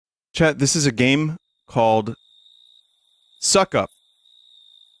Chat, this is a game called Suck Up.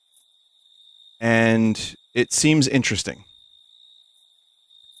 And it seems interesting.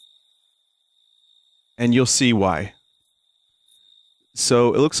 And you'll see why.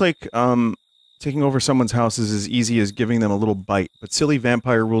 So it looks like taking over someone's house is as easy as giving them a little bite, but silly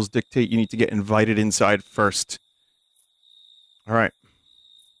vampire rules dictate you need to get invited inside first. All right.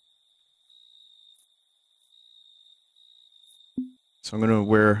 So I'm going to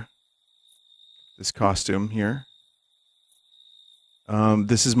wear this costume here.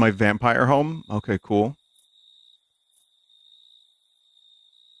 This is my vampire home. Okay, cool.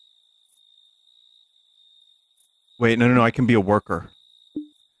 Wait, no, I can be a worker.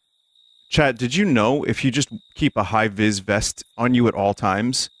 Chat, did you know if you just keep a high-vis vest on you at all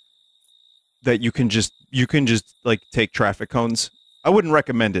times, that you can just like take traffic cones? I wouldn't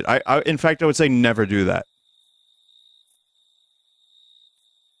recommend it. In fact, I would say never do that.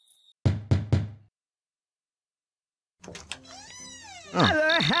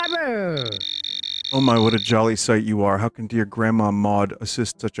 Oh. Oh my, what a jolly sight you are. How can dear Grandma Maud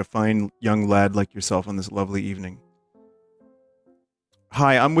assist such a fine young lad like yourself on this lovely evening?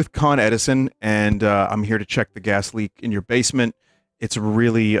 Hi, I'm with Con Edison, and I'm here to check the gas leak in your basement. It's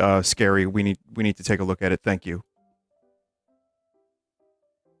really scary. We need to take a look at it. Thank you.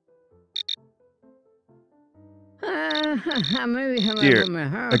 Dear,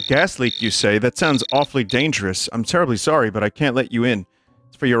 a gas leak, you say? That sounds awfully dangerous. I'm terribly sorry, but I can't let you in.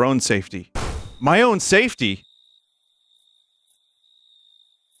 It's for your own safety. My own safety?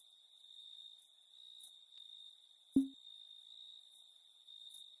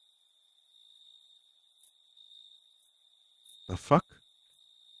 The fuck?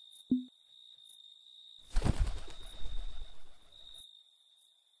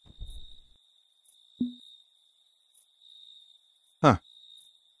 Huh.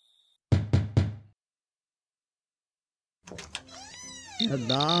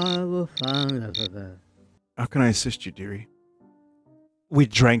 How can I assist you, dearie? We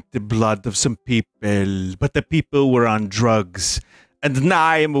drank the blood of some people, but the people were on drugs, and now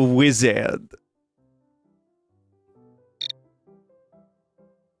I am a wizard.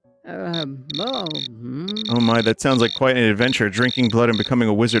 Oh my, that sounds like quite an adventure. Drinking blood and becoming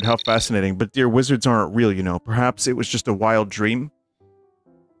a wizard, how fascinating. But dear, wizards aren't real, you know. Perhaps it was just a wild dream?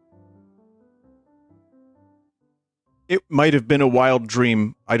 It might have been a wild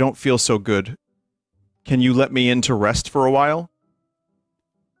dream. I don't feel so good. Can you let me in to rest for a while?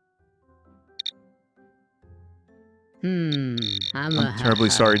 I'm terribly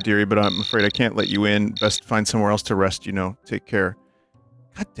sorry, dearie, but I'm afraid I can't let you in. Best find somewhere else to rest, you know. Take care.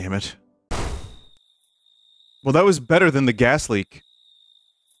 God damn it. Well, that was better than the gas leak.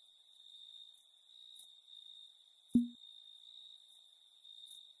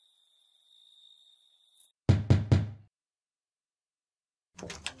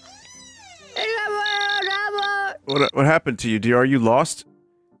 What happened to you, dear? Are you lost?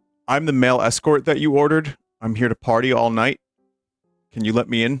 I'm the male escort that you ordered. I'm here to party all night. Can you let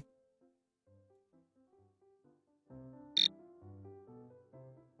me in?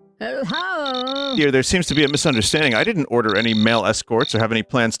 Dear, there seems to be a misunderstanding. I didn't order any male escorts or have any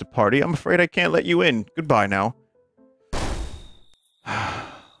plans to party. I'm afraid I can't let you in. Goodbye now.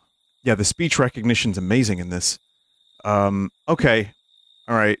 Yeah, the speech recognition's amazing in this. Okay.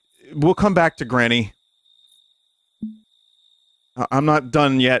 Alright. We'll come back to Granny. I'm not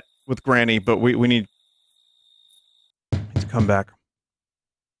done yet with Granny, but we need to come back.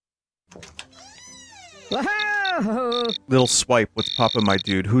 Little swipe, what's poppin', my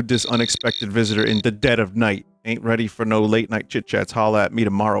dude? Who'd this unexpected visitor in the dead of night? Ain't ready for no late night chit-chats. Holla at me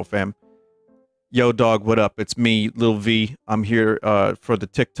tomorrow, fam. Yo, dog, what up? It's me, Lil V. I'm here, for the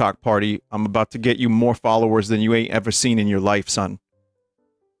TikTok party. I'm about to get you more followers than you ain't ever seen in your life, son.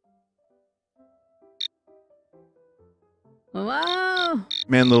 Wow.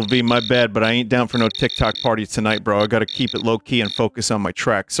 Man, Lil V, my bad, but I ain't down for no TikTok party tonight, bro. I gotta keep it low-key and focus on my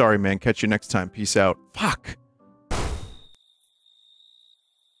track. Sorry, man. Catch you next time. Peace out. Fuck.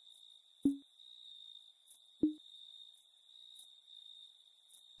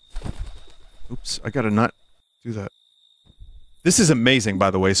 Oops, I gotta not do that. This is amazing,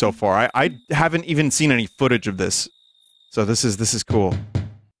 by the way, so far. I haven't even seen any footage of this. So this is cool.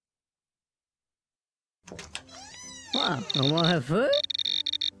 Wow, I want to have food?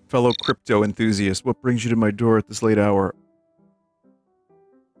 Fellow crypto enthusiast, what brings you to my door at this late hour?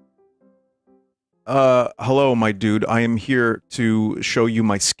 Hello, my dude. I am here to show you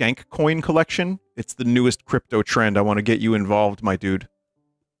my skank coin collection. It's the newest crypto trend. I want to get you involved, my dude.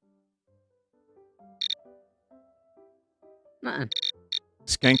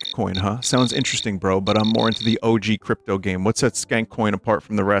 Skank coin, huh? Sounds interesting, bro, but I'm more into the OG crypto game. What's that skank coin apart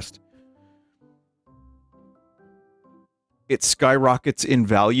from the rest? It skyrockets in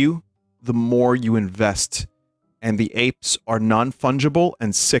value the more you invest, and the apes are non-fungible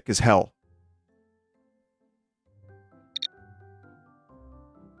and sick as hell.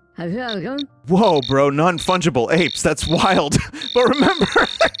 Whoa, bro, non-fungible apes, that's wild. But remember,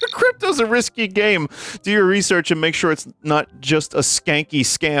 crypto's a risky game. Do your research and make sure it's not just a skanky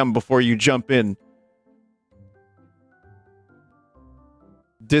scam before you jump in.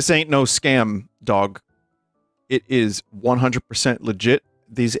 This ain't no scam, dog. It is 100% legit.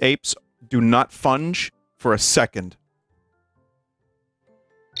 These apes do not funge for a second.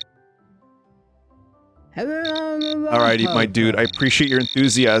 Alrighty, my dude, I appreciate your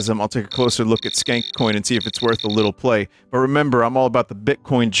enthusiasm. I'll take a closer look at Skank Coin and see if it's worth a little play. But remember, I'm all about the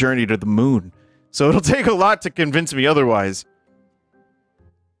Bitcoin journey to the moon. So it'll take a lot to convince me otherwise.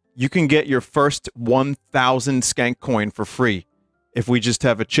 You can get your first 1,000 Skank Coin for free if we just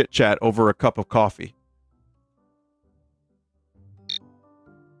have a chit-chat over a cup of coffee.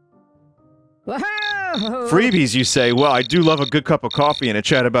 Freebies, you say? Well, I do love a good cup of coffee and a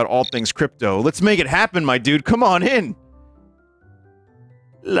chat about all things crypto. Let's make it happen, my dude. Come on in.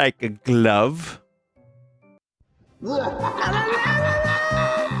 Like a glove.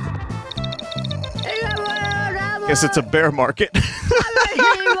 Guess it's a bear market.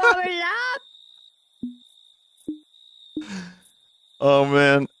 Oh,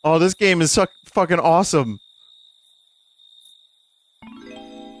 man. Oh, this game is fucking awesome.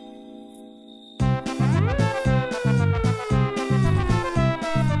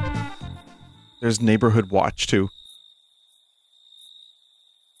 There's Neighborhood Watch, too.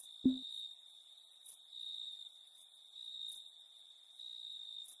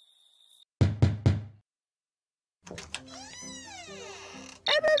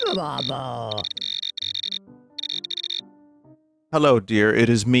 Hello, dear. It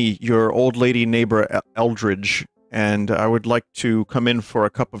is me, your old lady neighbor Eldridge, and I would like to come in for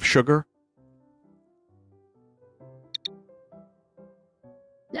a cup of sugar.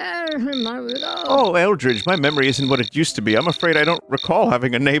 Oh, Eldridge, my memory isn't what it used to be. I'm afraid I don't recall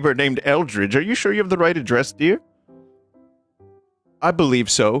having a neighbor named Eldridge. Are you sure you have the right address, dear? I believe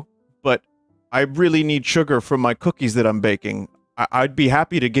so, but I really need sugar for my cookies that I'm baking. I'd be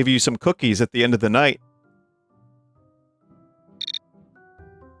happy to give you some cookies at the end of the night.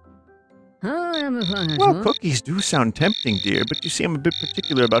 Well, cookies do sound tempting, dear, but you see I'm a bit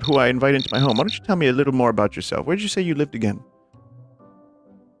particular about who I invite into my home. Why don't you tell me a little more about yourself? Where did you say you lived again?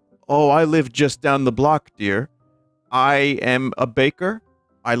 Oh, I live just down the block, dear. I am a baker.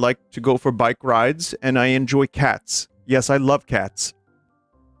 I like to go for bike rides, and I enjoy cats. Yes, I love cats.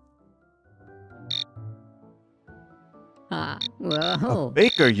 Well. A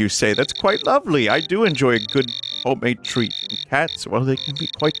baker, you say? That's quite lovely. I do enjoy a good homemade treat. And cats, well, they can be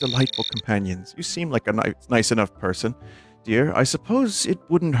quite delightful companions. You seem like a nice enough person. Dear, I suppose it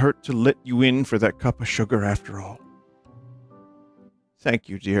wouldn't hurt to let you in for that cup of sugar after all. Thank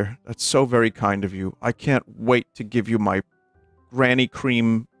you, dear. That's so very kind of you. I can't wait to give you my Granny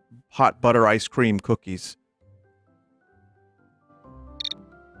Cream hot butter ice cream cookies.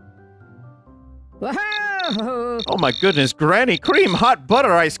 Oh my goodness, Granny Cream hot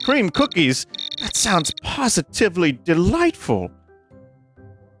butter ice cream cookies? That sounds positively delightful.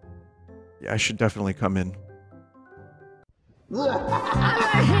 Yeah, I should definitely come in.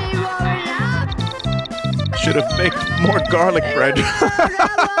 Should have baked more garlic bread.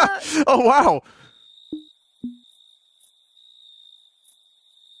 Oh, wow.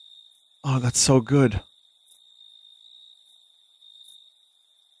 Oh, that's so good.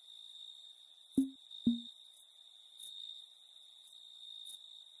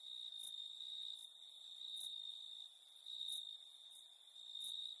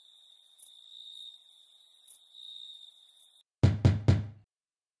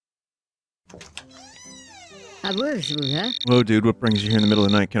 Hello, dude. What brings you here in the middle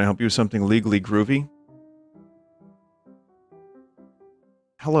of the night? Can I help you with something legally groovy?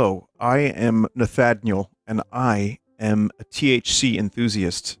 Hello, I am Nathaniel, and I am a THC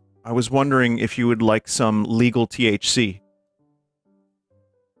enthusiast. I was wondering if you would like some legal THC.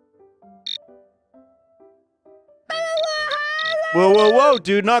 Whoa, whoa, whoa,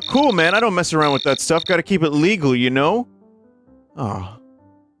 dude, not cool, man. I don't mess around with that stuff. Gotta keep it legal, you know? Ah.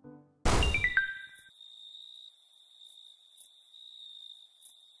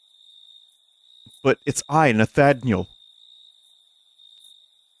 But it's I, Nathaniel.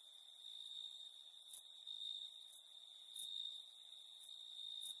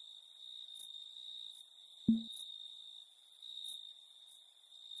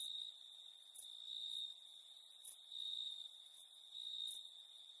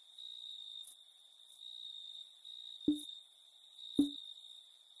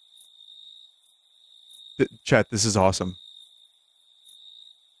 Chat, this is awesome.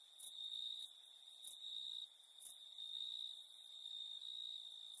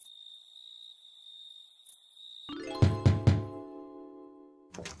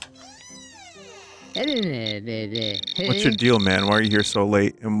 What's your deal, man? Why are you here so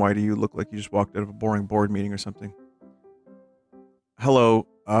late? And why do you look like you just walked out of a boring board meeting or something? Hello,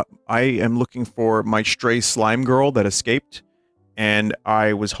 I am looking for my stray slime girl that escaped, and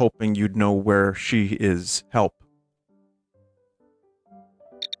I was hoping you'd know where she is. Help.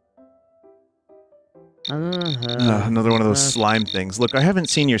 Another one of those slime things. Look, I haven't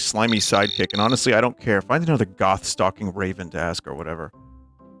seen your slimy sidekick, and honestly, I don't care. Find another goth-stalking raven to ask or whatever.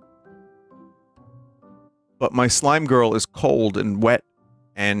 But my slime girl is cold and wet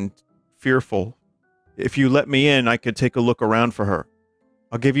and fearful. If you let me in, I could take a look around for her.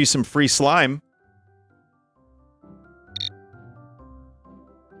 I'll give you some free slime.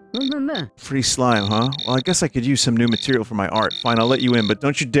 Free slime, huh? Well, I guess I could use some new material for my art. Fine, I'll let you in, but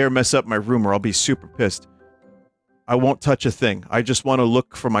don't you dare mess up my room or I'll be super pissed. I won't touch a thing. I just want to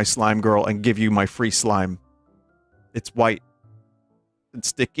look for my slime girl and give you my free slime. It's white. and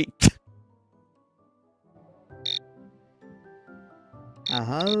sticky.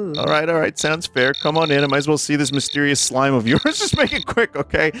 All right, sounds fair. Come on in. I might as well see this mysterious slime of yours. Just make it quick,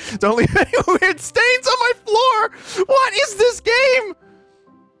 okay? Don't leave any weird stains on my floor. What is this game?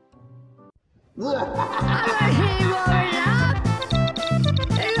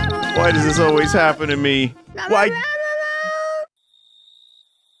 Why does this always happen to me? Why?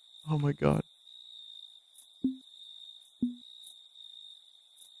 Oh my god.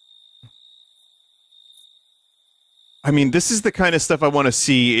 I mean, this is the kind of stuff I want to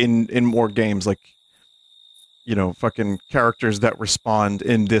see in more games, like, you know, fucking characters that respond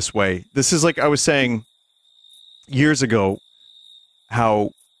in this way. This is like I was saying years ago, how,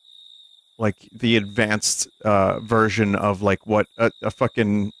 like, the advanced version of, like, what a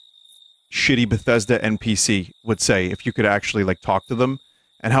fucking shitty Bethesda NPC would say if you could actually, like, talk to them,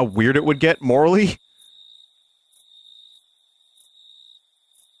 and how weird it would get morally.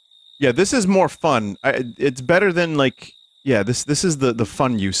 Yeah, this is more fun. It's better than, like... Yeah, this is the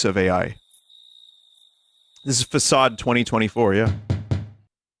fun use of AI. This is Facade 2024, yeah.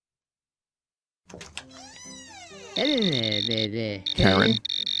 Karen.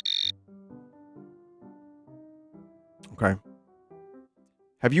 Okay.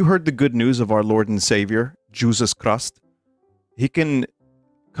 Have you heard the good news of our Lord and Savior, Jesus Christ? He can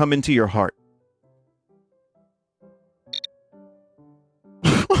come into your heart.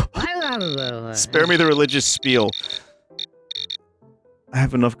 Spare me the religious spiel. I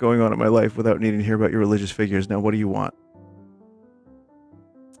have enough going on in my life without needing to hear about your religious figures. Now, what do you want?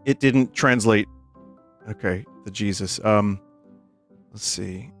 It didn't translate. Okay, the Jesus. Let's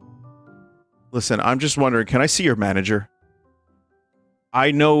see. Listen, I'm just wondering, can I see your manager?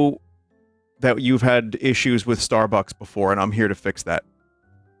 I know that you've had issues with Starbucks before, and I'm here to fix that.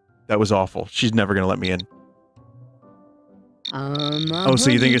 That was awful. She's never gonna let me in. Oh, so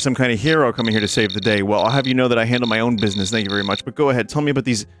you think you're some kind of hero coming here to save the day? Well, I'll have you know that I handle my own business, thank you very much. But go ahead, tell me about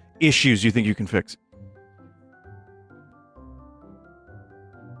these issues you think you can fix.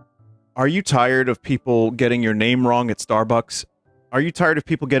 Are you tired of people getting your name wrong at Starbucks? Are you tired of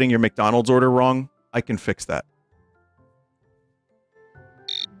people getting your McDonald's order wrong? I can fix that.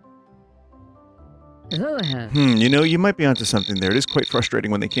 You know, you might be onto something there. It is quite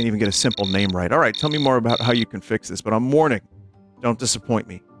frustrating when they can't even get a simple name right. Alright, tell me more about how you can fix this, but I'm warning. Don't disappoint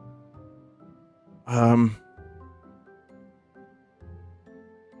me. I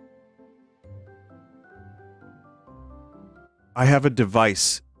have a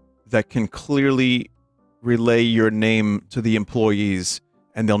device that can clearly relay your name to the employees,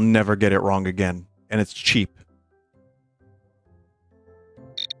 and they'll never get it wrong again. And it's cheap.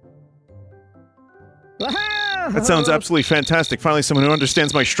 That sounds absolutely fantastic. Finally, someone who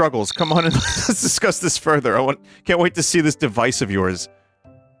understands my struggles. Come on and let's discuss this further. Can't wait to see this device of yours.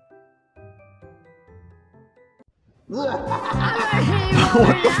 What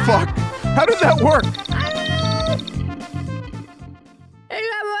the fuck? How did that work?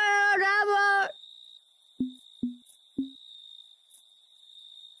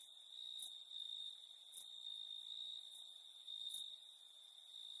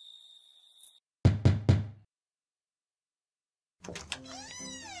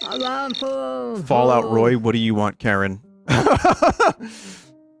 Fallout Roy, what do you want, Karen?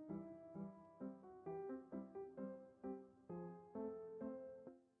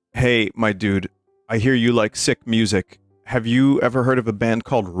 Hey, my dude, I hear you like sick music. Have you ever heard of a band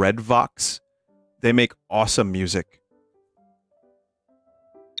called Red Vox? They make awesome music.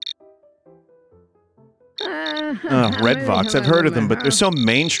 Redvox. I've heard of them, but they're so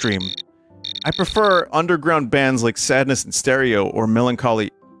mainstream. I prefer underground bands like Sadness in Stereo or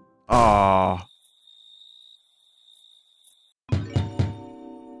Melancholy. Ah.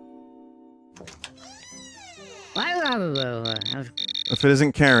 If it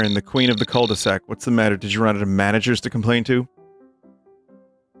isn't Karen, the queen of the cul-de-sac, what's the matter? Did you run out of managers to complain to?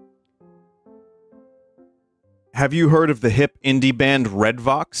 Have you heard of the hip indie band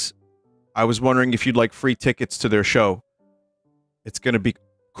Redvox? I was wondering if you'd like free tickets to their show. It's gonna be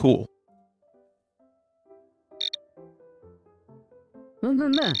cool.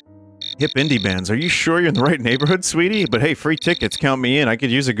 Hip indie bands. Are you sure you're in the right neighborhood, sweetie? But hey, free tickets, count me in. I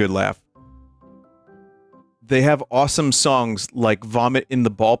could use a good laugh. They have awesome songs like Vomit in the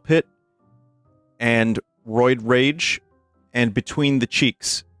Ball Pit and Roid Rage and Between the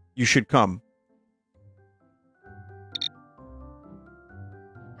Cheeks. You should come.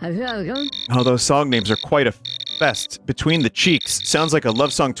 Oh, those song names are quite a fest. Between the Cheeks sounds like a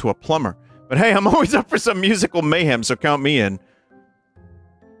love song to a plumber. But hey, I'm always up for some musical mayhem, so count me in.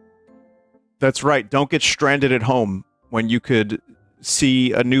 That's right, don't get stranded at home when you could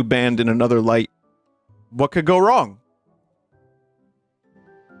see a new band in another light. What could go wrong?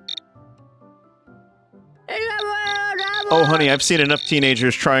 Oh, honey, I've seen enough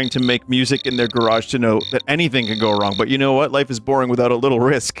teenagers trying to make music in their garage to know that anything can go wrong. But you know what? Life is boring without a little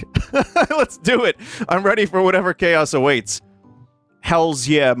risk. Let's do it. I'm ready for whatever chaos awaits. Hells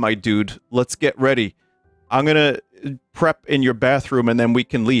yeah, my dude. Let's get ready. I'm gonna prep in your bathroom and then we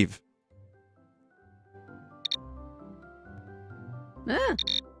can leave.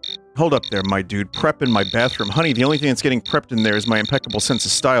 Hold up there, my dude. Prep in my bathroom. Honey, the only thing that's getting prepped in there is my impeccable sense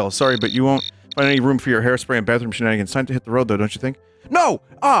of style. Sorry, but you won't find any room for your hairspray and bathroom shenanigans. Time to hit the road, though, don't you think? No!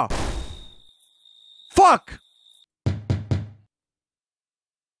 Ah! Fuck!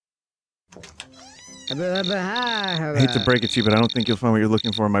 I hate to break it to you, but I don't think you'll find what you're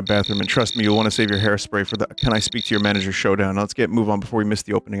looking for in my bathroom. And trust me, you'll want to save your hairspray for the Can I Speak to Your Manager showdown. Now let's move on before we miss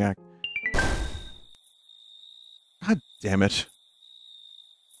the opening act. God damn it.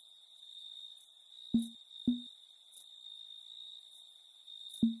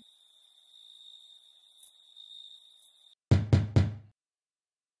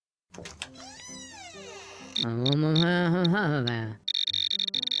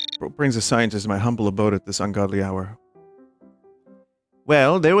 What brings a scientist to my humble abode at this ungodly hour?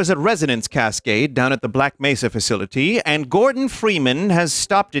 Well, there was a resonance cascade down at the Black Mesa facility, and Gordon Freeman has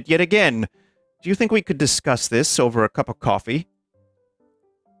stopped it yet again. Do you think we could discuss this over a cup of coffee?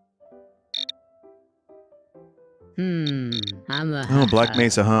 Oh, Black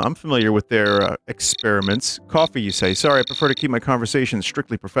Mesa, huh? I'm familiar with their experiments. Coffee, you say? Sorry, I prefer to keep my conversations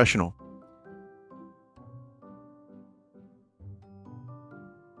strictly professional.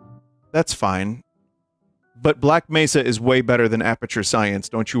 That's fine. But Black Mesa is way better than Aperture Science.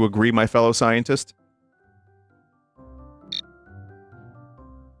 Don't you agree, my fellow scientist?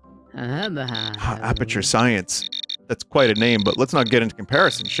 Aperture Science. That's quite a name, but let's not get into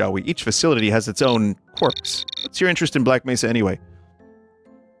comparison, shall we? Each facility has its own quirks. What's your interest in Black Mesa anyway?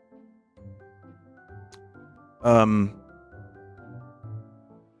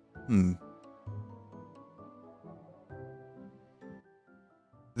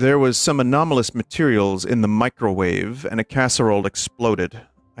 There was some anomalous materials in the microwave, and a casserole exploded.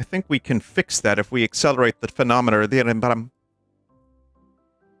 I think we can fix that if we accelerate the phenomena.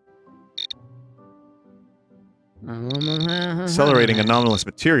 Accelerating anomalous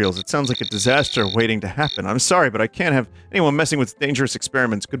materials. It sounds like a disaster waiting to happen. I'm sorry, but I can't have anyone messing with dangerous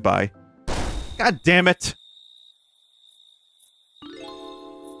experiments. Goodbye. God damn it!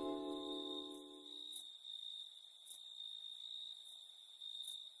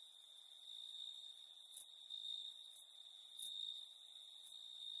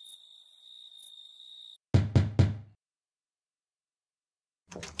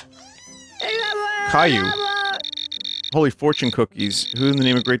 Caillou. Holy fortune cookies. Who in the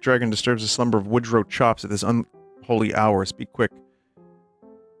name of Great Dragon disturbs the slumber of Woodrow Chops at this unholy hour? Speak quick.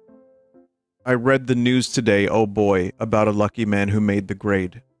 I read the news today, oh boy, about a lucky man who made the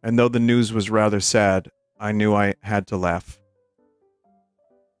grade. And though the news was rather sad, I knew I had to laugh.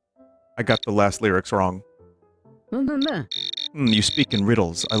 I got the last lyrics wrong. You speak in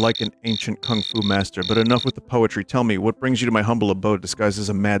riddles. I like an ancient kung fu master, but enough with the poetry. Tell me, what brings you to my humble abode disguised as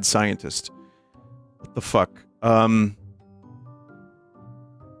a mad scientist? What the fuck?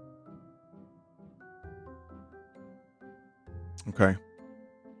 Okay.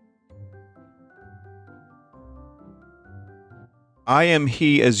 I am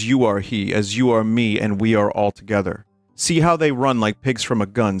he as you are me, and we are all together. See how they run like pigs from a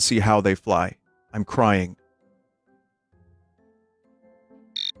gun, see how they fly. I'm crying.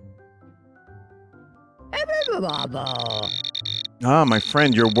 Ah, my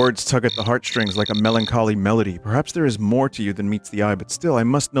friend, your words tug at the heartstrings like a melancholy melody. Perhaps there is more to you than meets the eye, but still, I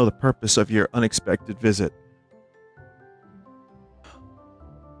must know the purpose of your unexpected visit.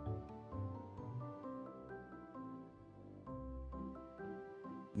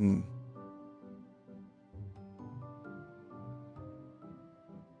 Hmm.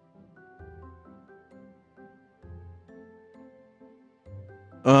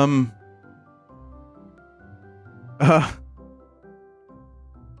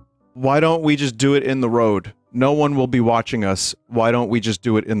 Why don't we just do it in the road? No one will be watching us. Why don't we just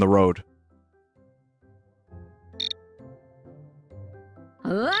do it in the road?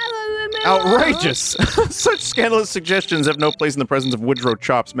 Outrageous! Such scandalous suggestions have no place in the presence of Woodrow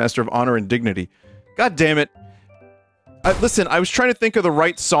Chops, master of honor and dignity. God damn it. Listen, I was trying to think of the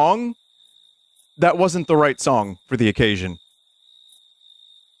right song. That wasn't the right song for the occasion.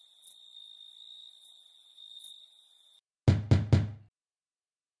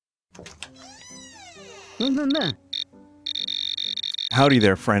 Howdy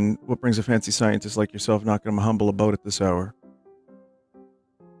there, friend. What brings a fancy scientist like yourself knocking on my humble abode at this hour?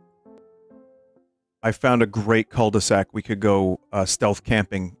 I found a great cul-de-sac we could go stealth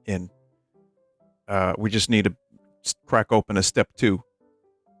camping in. We just need to crack open a step 2.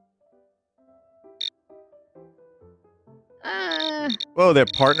 Whoa there,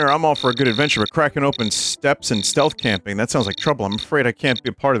 partner. I'm all for a good adventure, but cracking open steps and stealth camping, that sounds like trouble. I'm afraid I can't be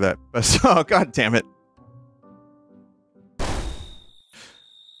a part of that. Oh, god damn it.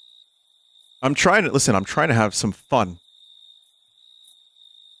 I'm trying to have some fun.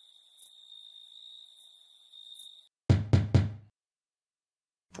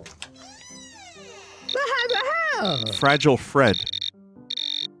 Fragile Fred.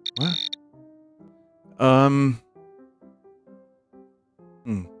 What?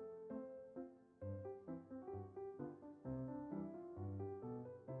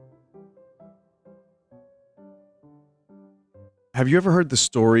 Have you ever heard the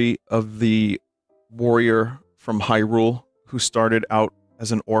story of the warrior from Hyrule who started out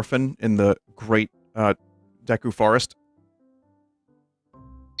as an orphan in the great, Deku Forest?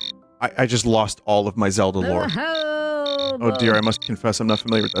 I just lost all of my Zelda lore. Oh dear, I must confess I'm not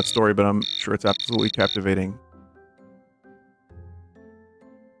familiar with that story, but I'm sure it's absolutely captivating.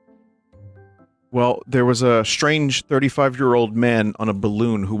 Well, there was a strange 35-year-old man on a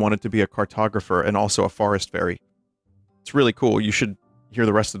balloon who wanted to be a cartographer and also a forest fairy. It's really cool. You should hear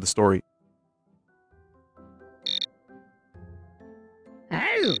the rest of the story.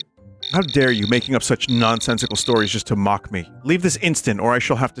 How dare you, making up such nonsensical stories just to mock me. Leave this instant, or I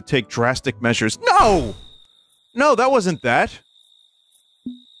shall have to take drastic measures. No! No, that wasn't that.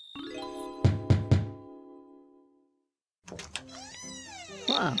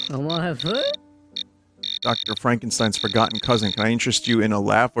 Wow, I wanna have food? Dr. Frankenstein's forgotten cousin, can I interest you in a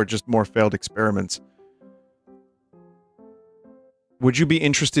laugh or just more failed experiments? Would you be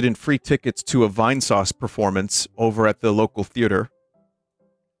interested in free tickets to a Vinesauce performance over at the local theater?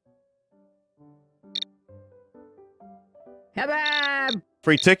 Kebab!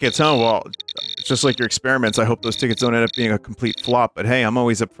 Free tickets, huh? Well, it's just like your experiments. I hope those tickets don't end up being a complete flop, but hey, I'm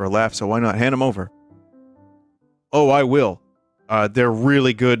always up for a laugh, so why not hand them over? Oh, I will. They're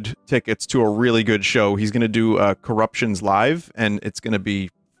really good tickets to a really good show. He's gonna do, Corruptions live, and it's gonna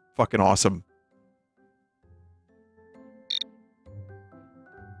be fucking awesome.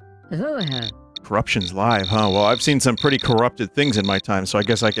 Corruptions live, huh? Well, I've seen some pretty corrupted things in my time, so I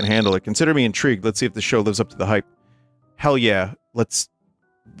guess I can handle it. Consider me intrigued. Let's see if the show lives up to the hype. Hell yeah. Let's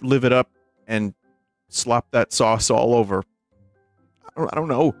live it up and slop that sauce all over. I don't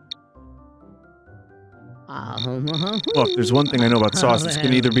know. Look, there's one thing I know about sauce. This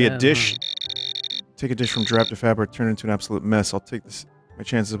can either be a dish... Take a dish from drab to fabric, turn it into an absolute mess. I'll take this... My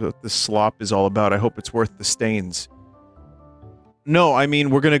chances of what this slop is all about. I hope it's worth the stains. No, I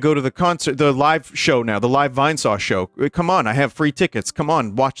mean, we're gonna go to the concert... The live show now. The live Vinesauce show. Come on, I have free tickets. Come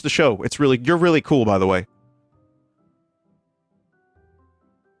on, watch the show. It's really... You're really cool, by the way.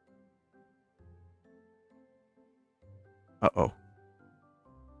 Uh-oh.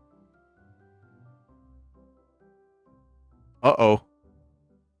 Uh-oh.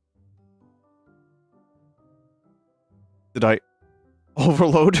 Did I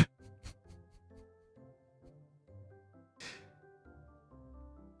overload?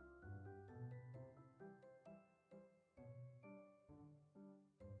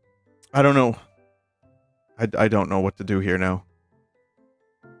 I don't know. I don't know what to do here now.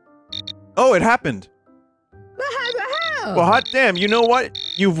 Oh, it happened! Well, hot damn, you know what?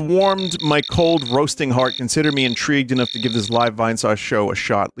 you've warmed my cold, roasting heart. Consider me intrigued enough to give this live Vinesauce show a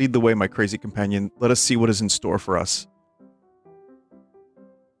shot. Lead the way, my crazy companion. Let us see what is in store for us.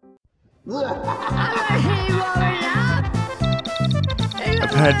 I've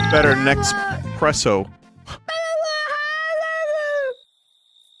had better Nespresso.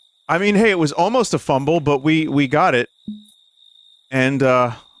 I mean, hey, it was almost a fumble, but we got it. And,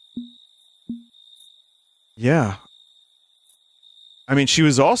 yeah. I mean, she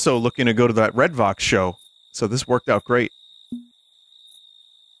was also looking to go to that Redvox show, so this worked out great.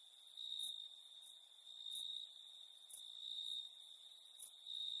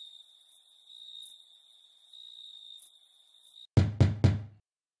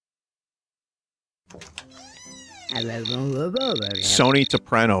 Sony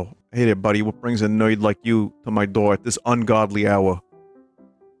Soprano. Hey there, buddy. What brings a nerd like you to my door at this ungodly hour?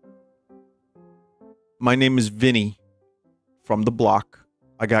 My name is Vinny from the block.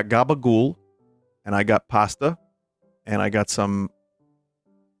 I got gabagool, and I got pasta, and I got some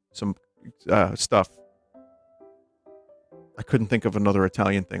stuff. I couldn't think of another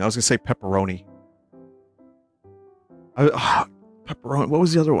Italian thing. I was gonna say pepperoni. Pepperoni. What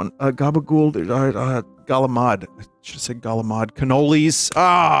was the other one? Gabagool. Galamad. I should have said galamad. Cannolis.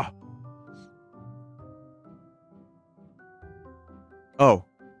 Ah. Oh.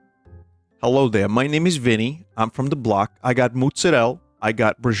 Hello there. My name is Vinny. I'm from the block. I got mozzarella. I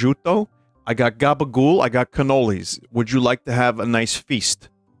got prosciutto. I got gabagool. I got cannolis. Would you like to have a nice feast?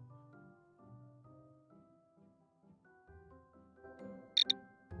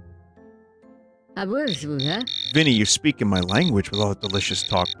 Vinny, you're speaking my language with all that delicious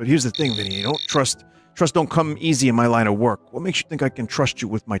talk. But here's the thing, Vinny. You don't trust don't come easy in my line of work. What makes you think I can trust you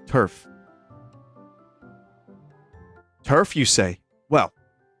with my turf? Turf, you say? Well,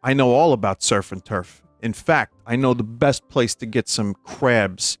 I know all about surf and turf. In fact, I know the best place to get some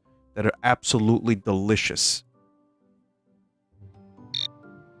crabs that are absolutely delicious.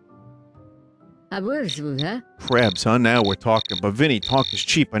 Crabs, huh? Now we're talking. But Vinny, talk is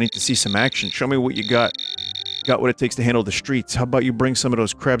cheap. I need to see some action. Show me what you got. Got what it takes to handle the streets. How about you bring some of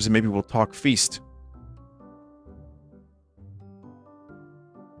those crabs and maybe we'll talk feast?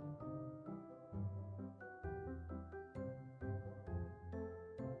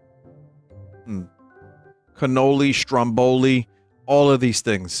 Cannoli, stromboli, all of these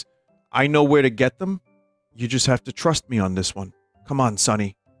things. I know where to get them. You just have to trust me on this one. Come on,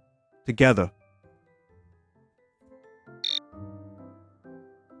 Sonny. Together.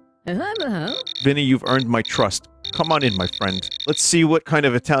 Vinny, you've earned my trust. Come on in, my friend. Let's see what kind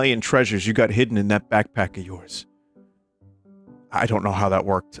of Italian treasures you got hidden in that backpack of yours. I don't know how that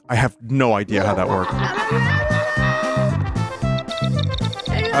worked. I have no idea how that worked.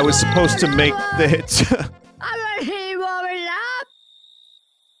 I was supposed to make the hits.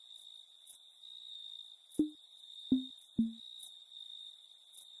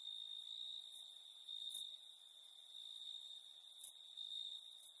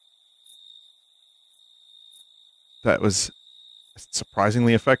 That was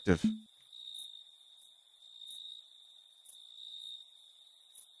surprisingly effective.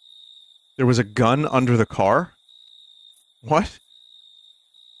 There was a gun under the car? What?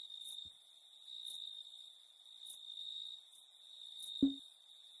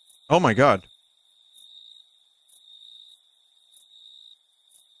 Oh my god.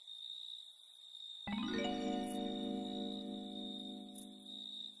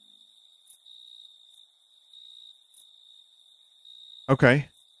 Okay.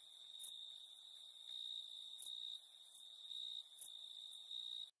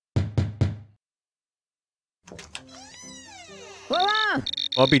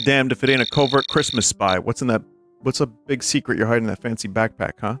 I'll be damned if it ain't a covert Christmas spy. What's in that? What's a big secret you're hiding in that fancy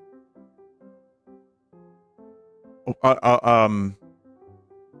backpack, huh?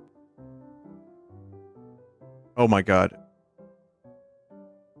 Oh my god.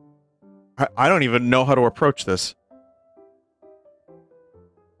 I don't even know how to approach this.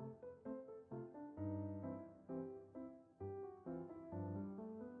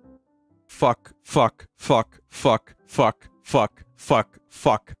 Fuck, fuck, fuck, fuck, fuck, fuck, fuck,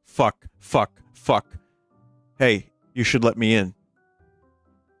 fuck, fuck, fuck, fuck. Hey, you should let me in.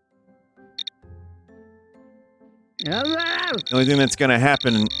 The only thing that's gonna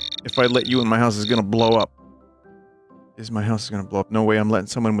happen if I let you in my house is gonna blow up. My house is gonna blow up. No way I'm letting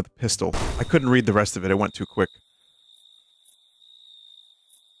someone with a pistol. I couldn't read the rest of it. It went too quick.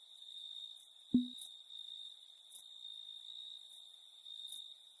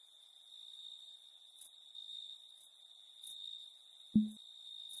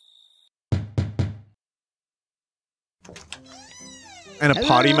 And a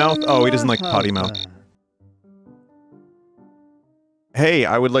potty mouth? Oh, he doesn't like potty mouth. Hey,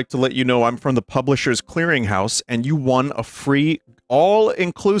 I would like to let you know I'm from the Publishers Clearinghouse, and you won a free,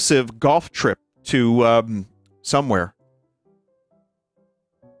 all-inclusive golf trip to, somewhere.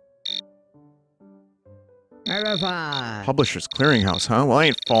 Publishers Clearinghouse, huh? Well, I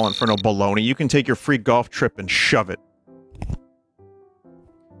ain't falling for no baloney. You can take your free golf trip and shove it.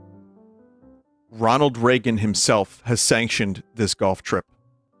 Ronald Reagan himself has sanctioned this golf trip.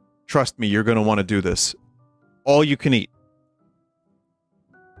 Trust me, you're going to want to do this. All you can eat.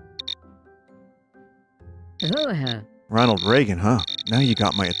 Ronald Reagan, huh? Now you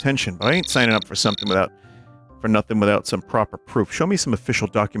got my attention, but I ain't signing up for something nothing without some proper proof. Show me some official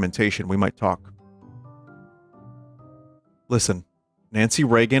documentation, we might talk. Listen, Nancy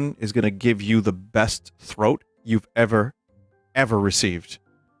Reagan is going to give you the best throat you've ever received.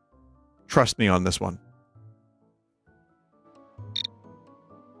 Trust me on this one.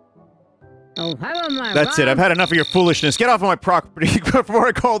 Oh, that's it. I've had enough of your foolishness. Get off of my property before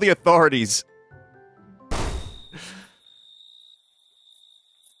I call the authorities.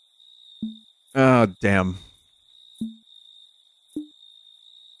 Oh, damn.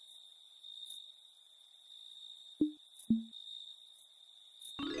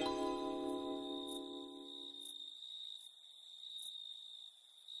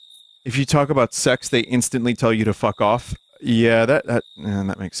 If you talk about sex, they instantly tell you to fuck off. Yeah,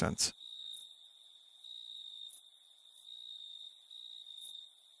 that makes sense.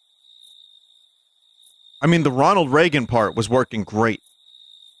 I mean, the Ronald Reagan part was working great.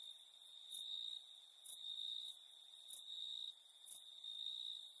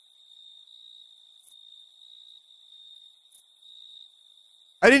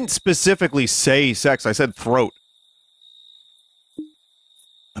 I didn't specifically say sex, I said throat.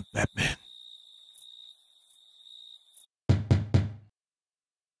 I'm Batman.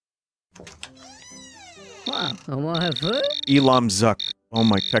 Elam Zuck. Oh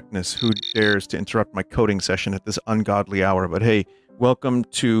my techness, who dares to interrupt my coding session at this ungodly hour? But hey, welcome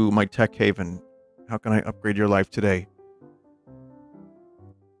to my tech haven. How can I upgrade your life today?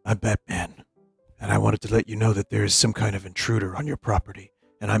 I'm Batman, and I wanted to let you know that there is some kind of intruder on your property,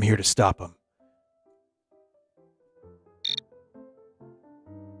 and I'm here to stop him.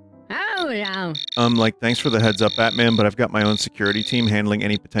 Thanks for the heads up, Batman, but I've got my own security team handling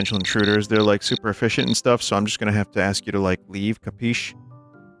any potential intruders. They're, super efficient and stuff, so I'm just gonna have to ask you to, leave, capiche?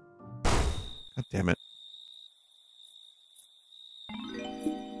 God damn it.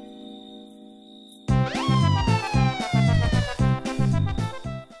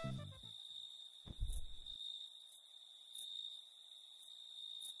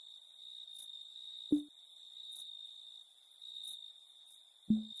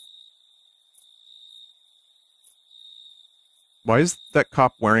 Why is that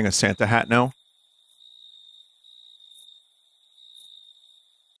cop wearing a Santa hat now?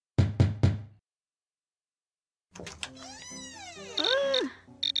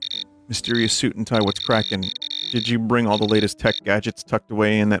 Mysterious suit and tie, what's cracking? Did you bring all the latest tech gadgets tucked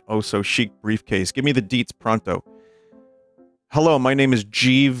away in that oh-so-chic briefcase? Give me the deets pronto. Hello, my name is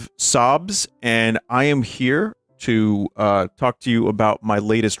Jeev Sobs, and I am here to talk to you about my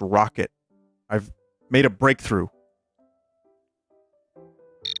latest rocket. I've made a breakthrough.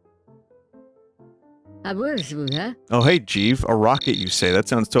 Oh, hey, Jeev. A rocket, you say? That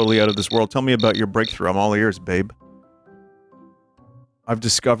sounds totally out of this world. Tell me about your breakthrough. I'm all ears, babe. I've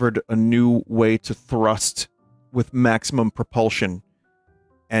discovered a new way to thrust with maximum propulsion,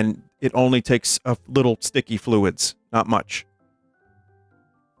 and it only takes a little sticky fluids. Not much.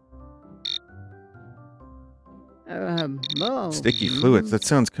 Sticky fluids? That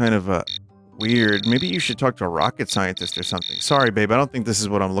sounds kind of, weird. Maybe you should talk to a rocket scientist or something. Sorry, babe. I don't think this is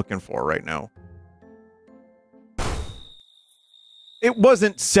what I'm looking for right now. It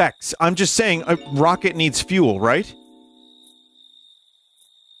wasn't sex. I'm just saying a rocket needs fuel, right?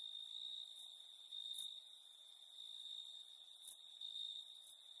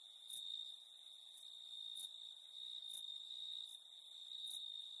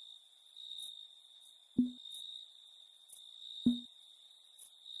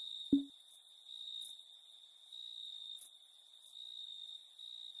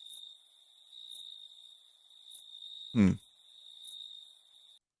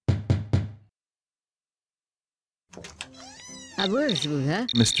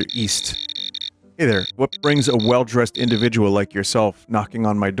 Mr. East. Hey there, what brings a well-dressed individual like yourself knocking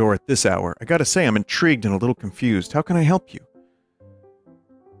on my door at this hour? I gotta say, I'm intrigued and a little confused. How can I help you?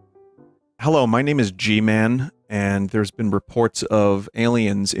 Hello, my name is G-Man, and there's been reports of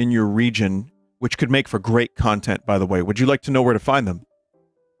aliens in your region, which could make for great content, by the way. Would you like to know where to find them?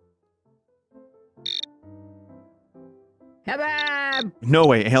 Habab! No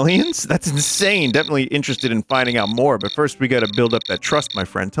way, aliens? That's insane. Definitely interested in finding out more, but first we gotta build up that trust, my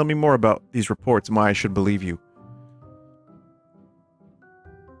friend. Tell me more about these reports and why I should believe you.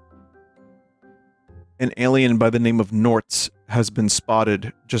 An alien by the name of Nortz has been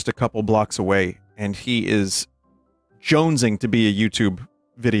spotted just a couple blocks away, and he is jonesing to be a YouTube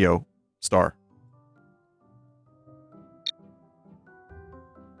video star.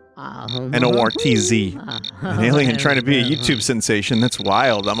 N-O-R-T-Z. An alien trying to be a YouTube sensation. That's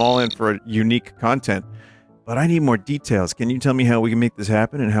wild. I'm all in for unique content. But I need more details. Can you tell me how we can make this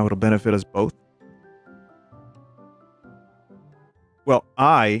happen and how it'll benefit us both? Well,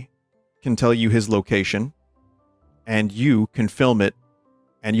 I can tell you his location, and you can film it,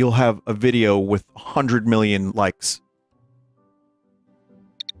 and you'll have a video with 100 million likes.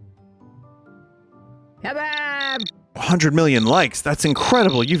 Habab! 100 million likes? That's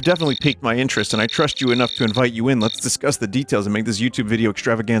incredible. You've definitely piqued my interest, and I trust you enough to invite you in. Let's discuss the details and make this YouTube video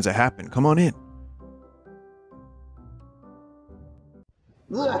extravaganza happen. Come on in.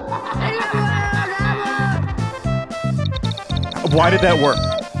 Why did that work?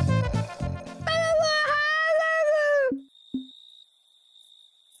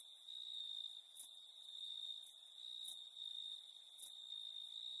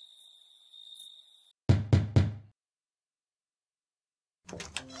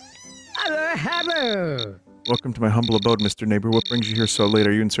 Welcome to my humble abode, Mr. Neighbor. What brings you here so late?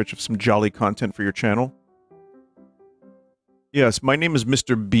 Are you in search of some jolly content for your channel? Yes, my name is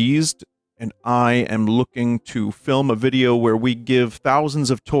Mr. Beast, and I am looking to film a video where we give thousands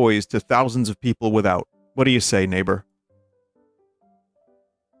of toys to thousands of people without. What do you say, neighbor?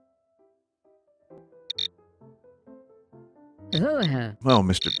 Well,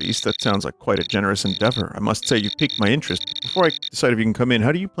 Mr. Beast, that sounds like quite a generous endeavor. I must say you've piqued my interest. But before I decide if you can come in,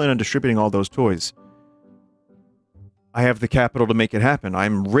 how do you plan on distributing all those toys? I have the capital to make it happen.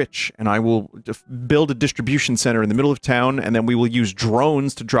 I'm rich, and I will build a distribution center in the middle of town, and then we will use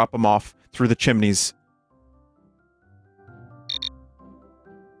drones to drop them off through the chimneys.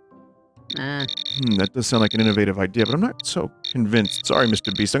 That does sound like an innovative idea, but I'm not so convinced. Sorry,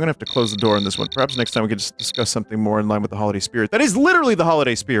 Mr. Beast. I'm gonna have to close the door on this one. Perhaps next time we could just discuss something more in line with the holiday spirit. That is literally the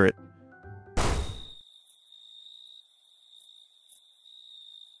holiday spirit!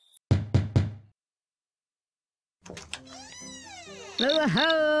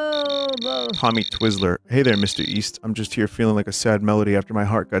 Tommy Twizzler. Hey there, Mr. East. I'm just here feeling like a sad melody after my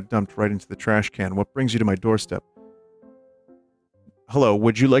heart got dumped right into the trash can. What brings you to my doorstep? Hello,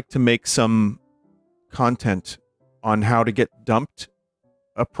 would you like to make some content on how to get dumped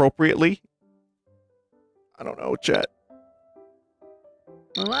appropriately? I don't know, chat.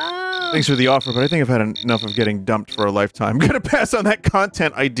 Hello? Thanks for the offer, but I think I've had enough of getting dumped for a lifetime. I'm gonna pass on that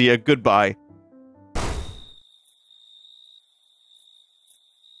content idea. Goodbye.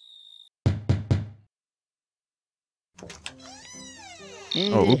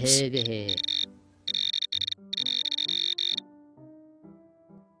 Oh, oops.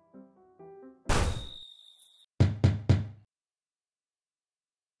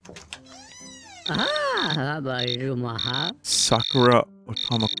 Sakura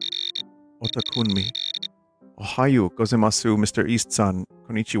Otakunmi. Ohayo gozaimasu, Mr. East-san.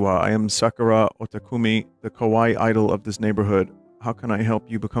 Konnichiwa. I am Sakura Otakumi, the kawaii idol of this neighborhood. How can I help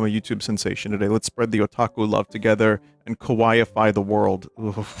you become a YouTube sensation today? Let's spread the otaku love together and kawaii-ify the world.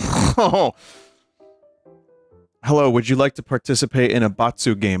 Hello, would you like to participate in a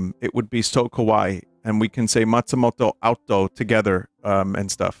Batsu game? It would be so kawaii, and we can say Matsumoto Auto together, and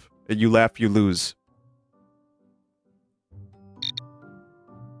stuff. You laugh, you lose.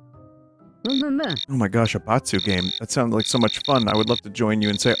 Oh my gosh, a Batsu game. That sounds like so much fun. I would love to join you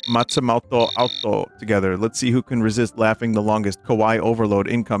and say Matsumoto Auto together. Let's see who can resist laughing the longest. Kawaii overload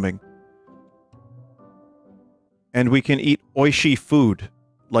incoming. And we can eat oishi food,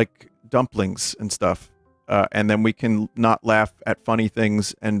 like dumplings and stuff. And then we can not laugh at funny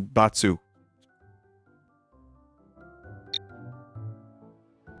things and Batsu.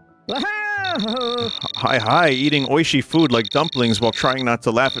 Hi, eating oishi food like dumplings while trying not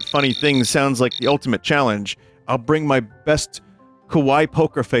to laugh at funny things sounds like the ultimate challenge. I'll bring my best kawaii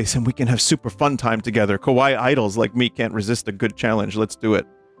poker face and we can have super fun time together. Kawaii idols like me can't resist a good challenge. Let's do it.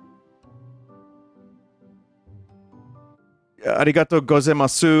 Arigato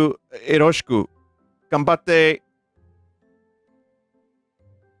gozaimasu. Yoroshiku. Ganbatte.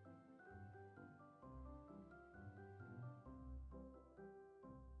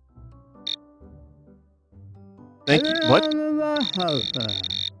 Thank you. What?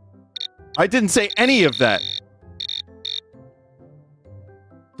 I didn't say any of that.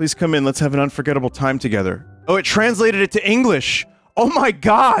 Please come in. Let's have an unforgettable time together. Oh, it translated it to English. Oh my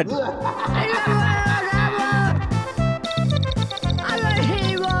god!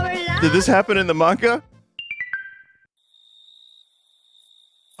 Did this happen in the manga?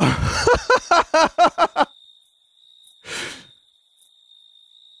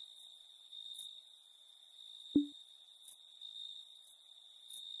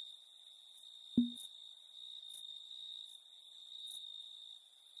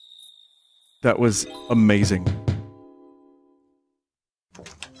 That was amazing.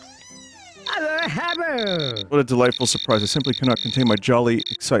 What a delightful surprise. I simply cannot contain my jolly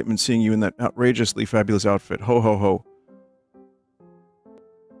excitement seeing you in that outrageously fabulous outfit. Ho ho ho.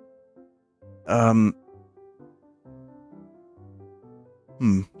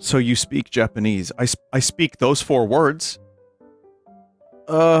 So you speak Japanese. I speak those 4 words.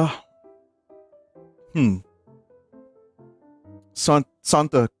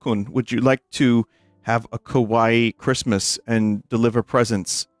 Santa-kun, would you like to have a kawaii Christmas and deliver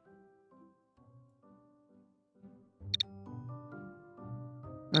presents?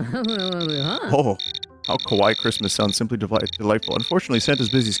 Oh, how kawaii Christmas sounds simply delightful. Unfortunately, Santa's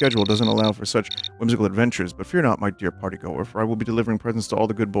busy schedule doesn't allow for such whimsical adventures, but fear not, my dear partygoer, for I will be delivering presents to all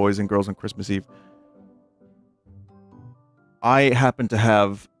the good boys and girls on Christmas Eve. I happen to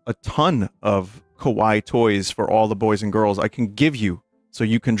have a ton of kawaii toys for all the boys and girls I can give you, so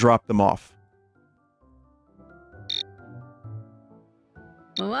you can drop them off.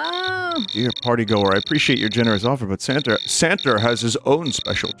 Wow. Dear partygoer, I appreciate your generous offer, but Santa has his own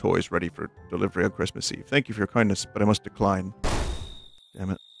special toys ready for delivery on Christmas Eve. Thank you for your kindness, but I must decline.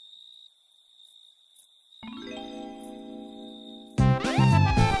 Damn it.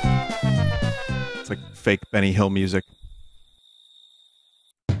 It's like fake Benny Hill music.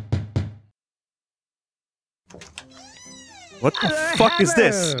 What the fuck is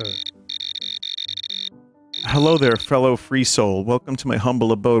this? Hello there, fellow free soul. Welcome to my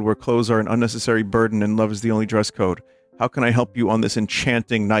humble abode where clothes are an unnecessary burden and love is the only dress code. How can I help you on this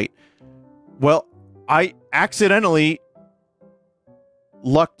enchanting night? Well, I accidentally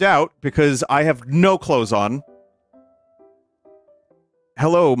lucked out because I have no clothes on.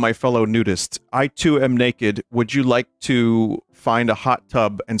 Hello, my fellow nudist. I too am naked. Would you like to find a hot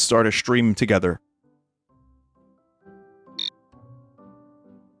tub and start a stream together?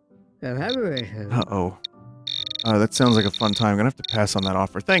 Uh-oh. That sounds like a fun time. I'm gonna have to pass on that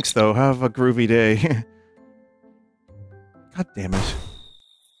offer. Thanks, though. Have a groovy day. God damn it.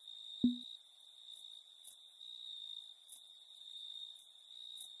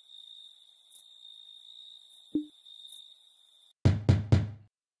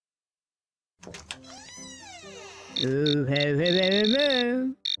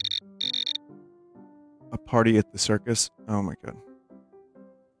 A party at the circus? Oh my god.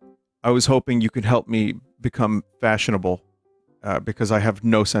 I was hoping you could help me become fashionable, because I have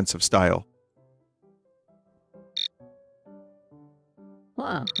no sense of style.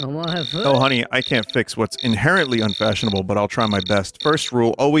 Wow, I wanna have fun. Oh, honey, I can't fix what's inherently unfashionable, but I'll try my best. First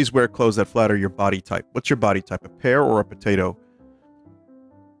rule, always wear clothes that flatter your body type. What's your body type, a pear or a potato?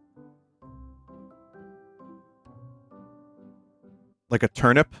 Like a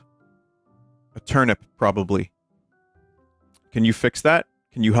turnip? A turnip, probably. Can you fix that?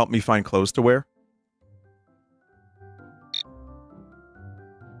 Can you help me find clothes to wear?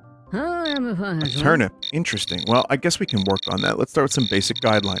 A turnip. Interesting. Well, I guess we can work on that. Let's start with some basic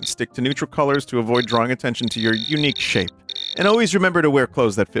guidelines. Stick to neutral colors to avoid drawing attention to your unique shape. And always remember to wear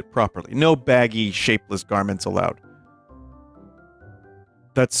clothes that fit properly. No baggy, shapeless garments allowed.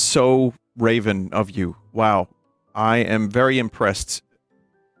 That's so Raven of you. Wow. I am very impressed.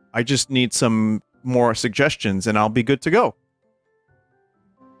 I just need some more suggestions and I'll be good to go.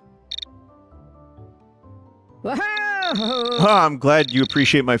 I'm glad you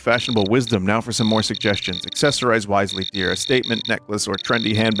appreciate my fashionable wisdom. Now for some more suggestions. Accessorize wisely, dear. A statement necklace or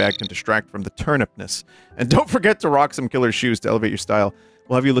trendy handbag can distract from the turnipness. And don't forget to rock some killer shoes to elevate your style.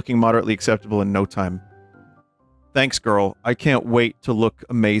 We'll have you looking moderately acceptable in no time. Thanks, girl. I can't wait to look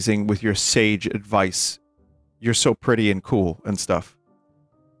amazing with your sage advice. You're so pretty and cool and stuff.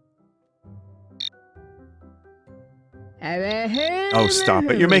 Oh, stop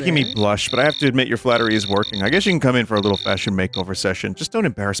it. You're making me blush, but I have to admit your flattery is working. I guess you can come in for a little fashion makeover session. Just don't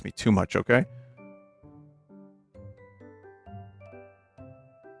embarrass me too much, okay?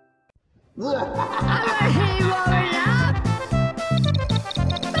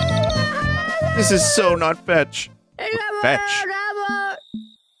 This is so not fetch. Fetch.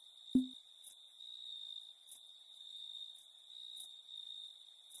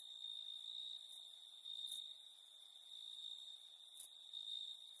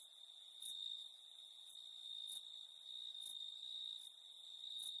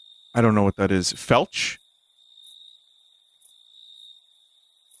 I don't know what that is. Felch?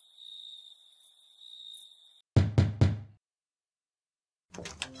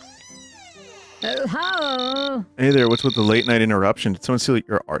 Hello. Hey there, what's with the late night interruption? Did someone steal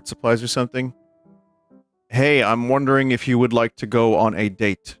your art supplies or something? Hey, I'm wondering if you would like to go on a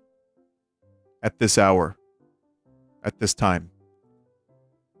date. At this hour. At this time.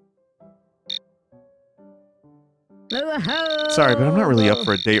 Sorry, but I'm not really up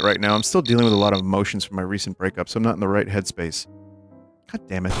for a date right now. I'm still dealing with a lot of emotions from my recent breakup, so I'm not in the right headspace. God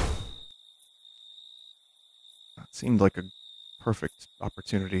damn it. That seemed like a perfect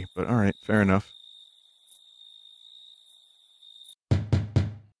opportunity, but alright, fair enough.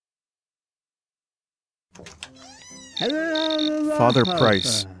 Father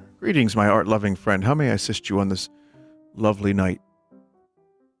Price. Greetings, my art-loving friend. How may I assist you on this lovely night?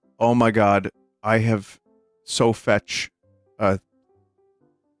 Oh my god, I have so fetch a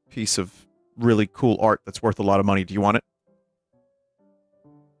piece of really cool art that's worth a lot of money. Do you want it?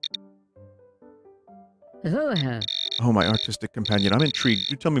 Oh, my artistic companion. I'm intrigued.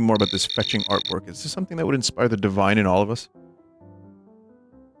 Do tell me more about this fetching artwork. Is this something that would inspire the divine in all of us?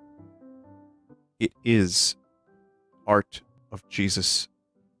 It is art of Jesus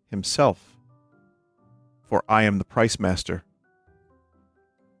himself. For I am the Price Master.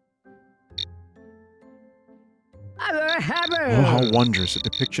 Oh, how wondrous, a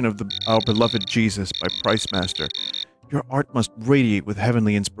depiction of our beloved Jesus by Price Master. Your art must radiate with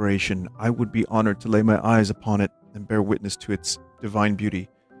heavenly inspiration. I would be honored to lay my eyes upon it and bear witness to its divine beauty.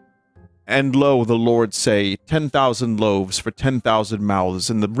 And lo, the Lord say, 10,000 loaves for 10,000 mouths,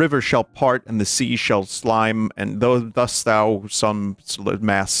 and the river shall part, and the sea shall slime, and thus thou some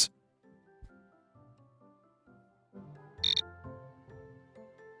mass.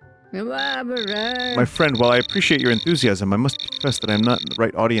 My friend, while I appreciate your enthusiasm, I must confess that I am not in the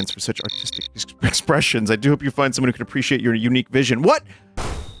right audience for such artistic expressions. I do hope you find someone who can appreciate your unique vision. What?!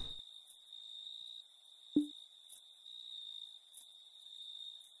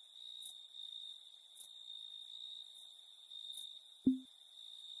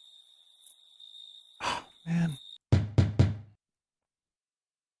 Oh, man.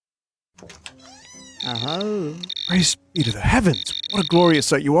 Praise be to the heavens! What a glorious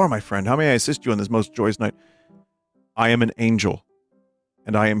sight you are, my friend. How may I assist you on this most joyous night? I am an angel,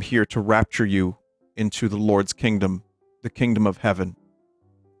 and I am here to rapture you into the Lord's kingdom, the kingdom of heaven.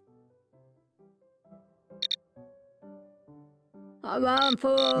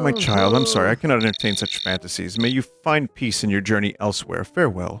 My child, I'm sorry, I cannot entertain such fantasies. May you find peace in your journey elsewhere.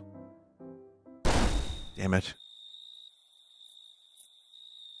 Farewell. Damn it.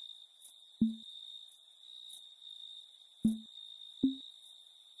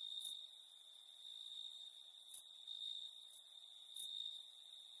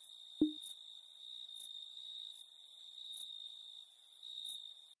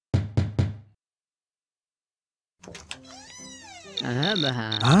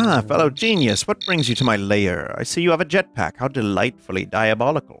 Ah, fellow genius, what brings you to my lair? I see you have a jetpack. How delightfully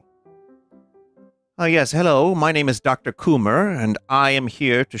diabolical. Ah, yes, hello. My name is Dr. Coomer, and I am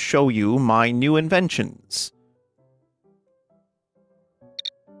here to show you my new inventions.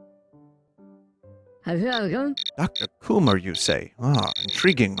 Dr. Coomer, you say? Ah,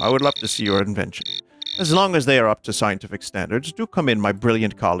 intriguing. I would love to see your invention. As long as they are up to scientific standards, do come in, my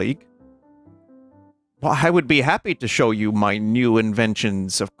brilliant colleague. Well, I would be happy to show you my new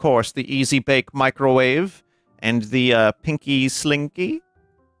inventions. Of course, the Easy Bake Microwave and the Pinky Slinky.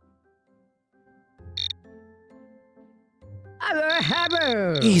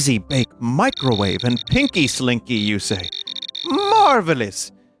 Easy Bake Microwave and Pinky Slinky, you say?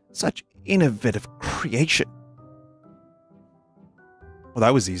 Marvelous! Such innovative creation. Well,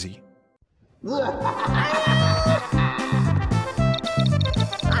 that was easy.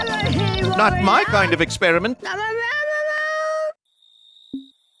 Not my kind of experiment.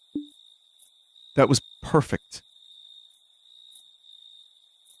 That was perfect.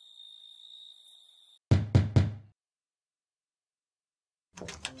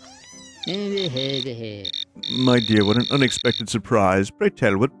 My dear, what an unexpected surprise. Pray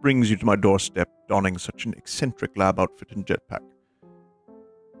tell, what brings you to my doorstep, donning such an eccentric lab outfit and jetpack?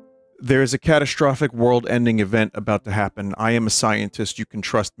 There is a catastrophic world-ending event about to happen. I am a scientist, you can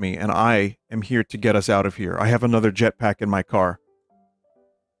trust me, and I am here to get us out of here. I have another jetpack in my car.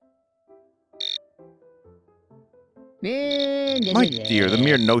 My dear, the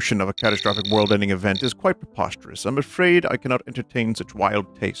mere notion of a catastrophic world-ending event is quite preposterous. I'm afraid I cannot entertain such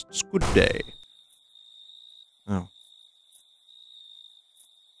wild tastes. Good day. Oh.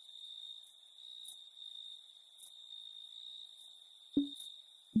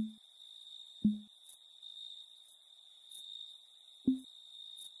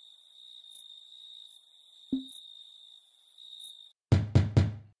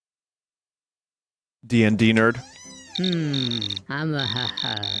 D&D nerd. I'm a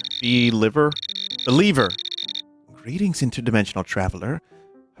ha-ha. Believer? Believer. Greetings, interdimensional traveler.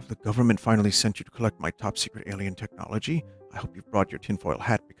 Have the government finally sent you to collect my top secret alien technology? I hope you've brought your tinfoil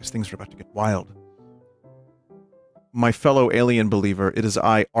hat because things are about to get wild. My fellow alien believer, it is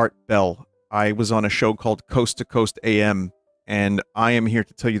I, Art Bell. I was on a show called Coast to Coast AM, and I am here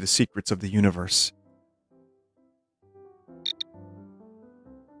to tell you the secrets of the universe.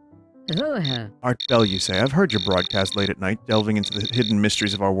 Art Bell, you say. I've heard your broadcast late at night, delving into the hidden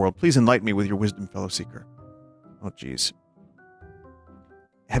mysteries of our world. Please enlighten me with your wisdom, fellow seeker. Oh, jeez.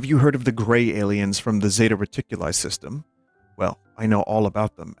 Have you heard of the gray aliens from the Zeta Reticuli system? Well, I know all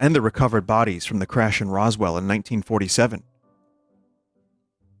about them, and the recovered bodies from the crash in Roswell in 1947.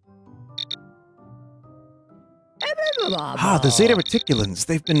 Ah, the Zeta Reticulans.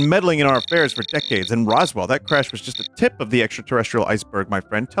 They've been meddling in our affairs for decades, and Roswell, that crash was just the tip of the extraterrestrial iceberg, my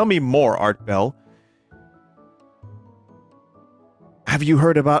friend. Tell me more, Art Bell. Have you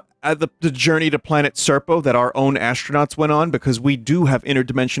heard about the journey to planet Serpo that our own astronauts went on? Because we do have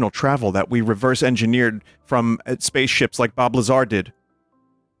interdimensional travel that we reverse engineered from spaceships like Bob Lazar did.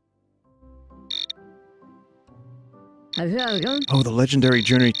 Oh, the legendary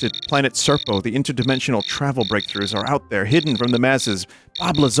journey to planet Serpo. The interdimensional travel breakthroughs are out there, hidden from the masses.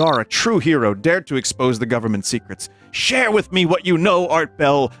 Bob Lazar, a true hero, dared to expose the government secrets. Share with me what you know, Art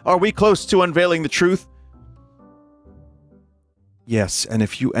Bell. Are we close to unveiling the truth? Yes, and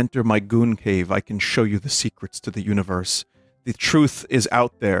if you enter my goon cave, I can show you the secrets to the universe. The truth is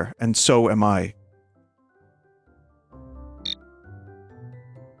out there, and so am I.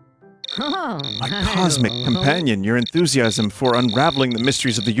 Oh, My cosmic companion, your enthusiasm for unraveling the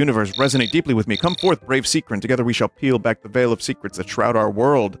mysteries of the universe resonate deeply with me. Come forth, brave seeker, and together we shall peel back the veil of secrets that shroud our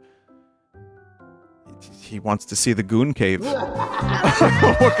world. He wants to see the goon cave.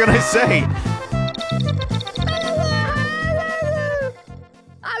 What can I say?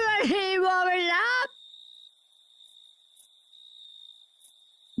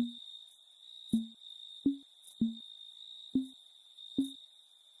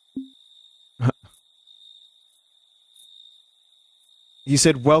 He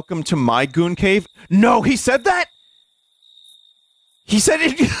said, welcome to my goon cave? No, he said that? He said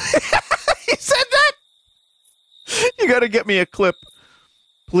it. He said that? You gotta get me a clip.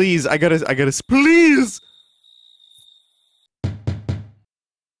 Please, I gotta, please!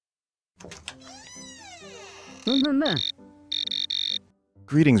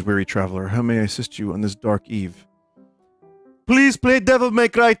 Greetings, weary traveler. How may I assist you on this dark eve? Please play Devil May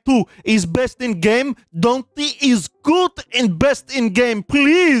Cry 2. Is best in game. Dante is good and best in game.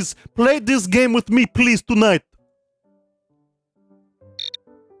 Please play this game with me, please, tonight.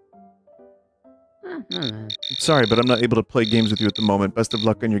 I'm sorry, but I'm not able to play games with you at the moment. Best of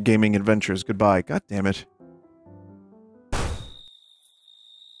luck on your gaming adventures. Goodbye. God damn it.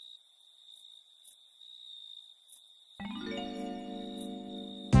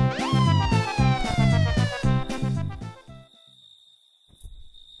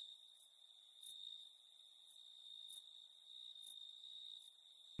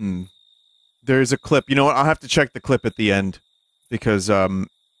 There's a clip. You know what? I'll have to check the clip at the end because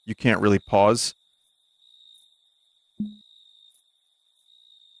you can't really pause.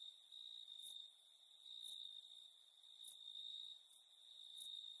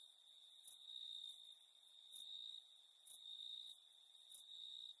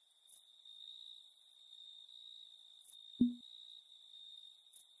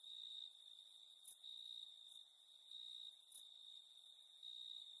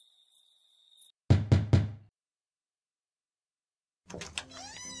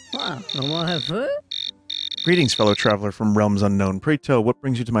 Greetings, fellow traveler from realms unknown. Pray tell, what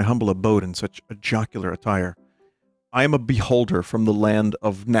brings you to my humble abode in such a jocular attire? I am a beholder from the land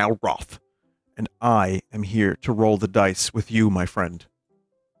of Nalroth, and I am here to roll the dice with you, my friend.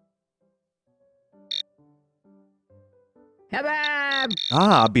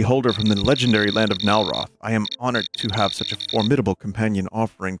 Ah, beholder from the legendary land of Nalroth. I am honored to have such a formidable companion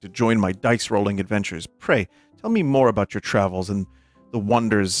offering to join my dice-rolling adventures. Pray, tell me more about your travels and the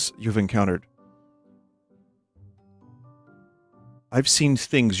wonders you've encountered. I've seen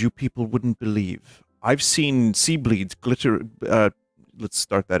things you people wouldn't believe. I've seen sea bleeds glitter... let's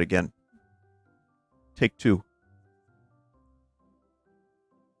start that again. Take 2.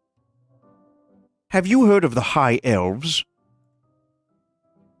 Have you heard of the High Elves?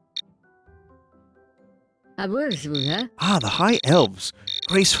 Ah, the High Elves.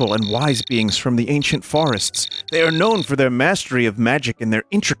 Graceful and wise beings from the ancient forests. They are known for their mastery of magic and their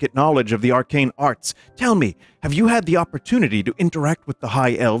intricate knowledge of the arcane arts. Tell me, have you had the opportunity to interact with the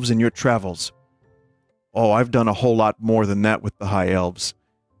High Elves in your travels? Oh, I've done a whole lot more than that with the High Elves.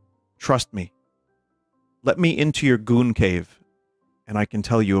 Trust me. Let me into your goon cave, and I can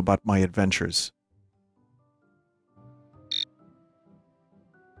tell you about my adventures.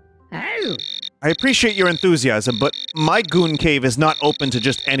 Oh. I appreciate your enthusiasm, but my goon cave is not open to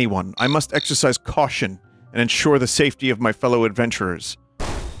just anyone. I must exercise caution and ensure the safety of my fellow adventurers.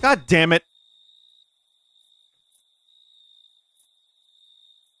 God damn it!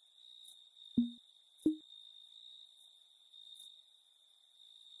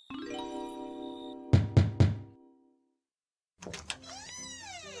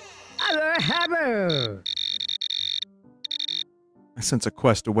 Hammer. I sense a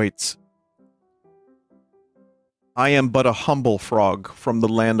quest awaits. I am but a humble frog from the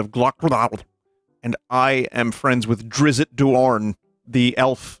land of Glockrodal, and I am friends with Drizzt Duorn, the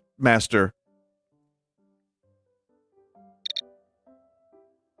elf master.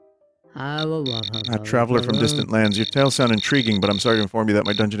 A traveler from distant lands. Your tales sound intriguing, but I'm sorry to inform you that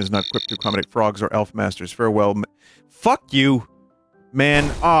my dungeon is not equipped to accommodate frogs or elf masters. Farewell. Fuck you!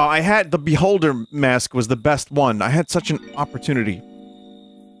 Man, I had the Beholder mask was the best one. I had such an opportunity.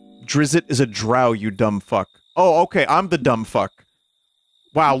 Drizzt is a drow, you dumb fuck. Oh, okay, I'm the dumb fuck.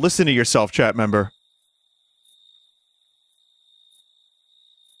 Wow, listen to yourself, chat member.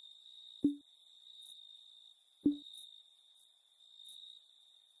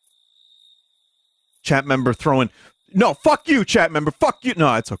 Chat member throwing... No, fuck you, chat member, fuck you!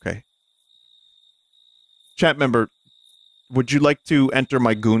 No, it's okay. Chat member, would you like to enter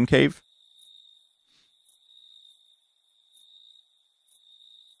my goon cave?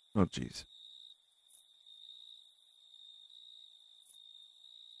 Oh, jeez.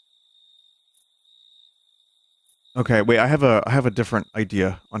 Okay, wait, I have a different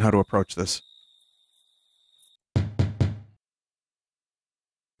idea on how to approach this.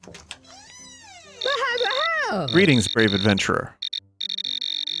 Greetings, brave adventurer.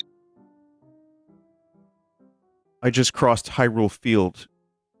 I just crossed Hyrule Field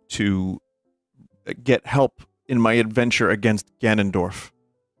to get help in my adventure against Ganondorf.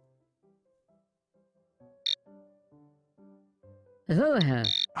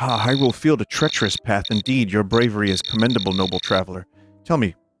 Hyrule Field, a treacherous path indeed. Your bravery is commendable, noble traveler. Tell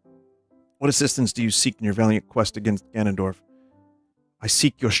me, what assistance do you seek in your valiant quest against Ganondorf? I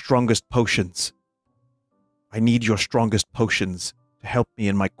seek your strongest potions. I need your strongest potions to help me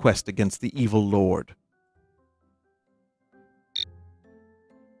in my quest against the evil lord.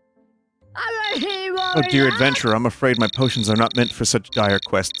 Oh, dear adventurer, I'm afraid my potions are not meant for such dire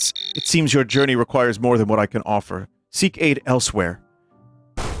quests. It seems your journey requires more than what I can offer. Seek aid elsewhere.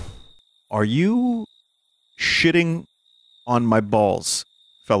 Are you shitting on my balls,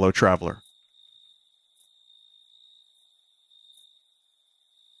 fellow traveler?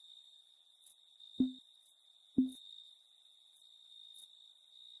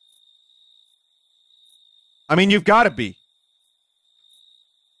 I mean, you've got to be.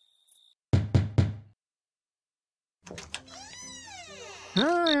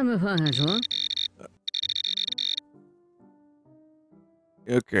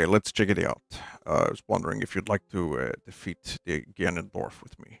 Okay, let's check it out. I was wondering if you'd like to defeat the Ganondorf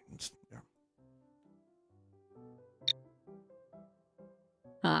with me.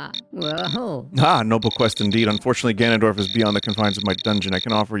 Well. Noble quest indeed. Unfortunately, Ganondorf is beyond the confines of my dungeon. I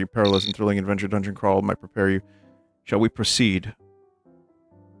can offer you perilous and thrilling adventure. Dungeon crawl might prepare you. Shall we proceed?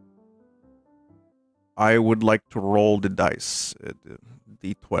 I would like to roll the dice.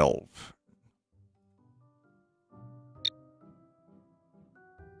 D12.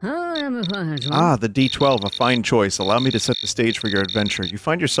 The D12, a fine choice. Allow me to set the stage for your adventure. You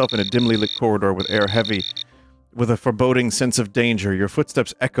find yourself in a dimly lit corridor with air heavy, with a foreboding sense of danger. Your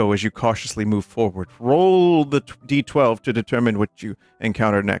footsteps echo as you cautiously move forward. Roll the D12 to determine what you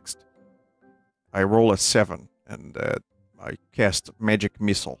encounter next. I roll a 7, and I cast Magic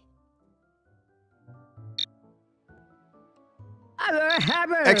Missile.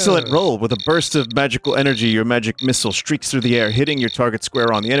 Excellent roll. With a burst of magical energy, your magic missile streaks through the air, hitting your target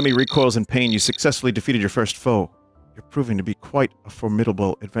square on. The enemy recoils in pain. You successfully defeated your first foe. You're proving to be quite a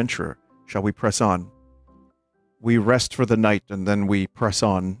formidable adventurer. Shall we press on? We rest for the night, and then we press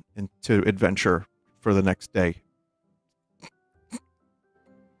on into adventure for the next day.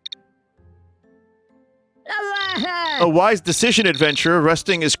 A wise decision, adventurer.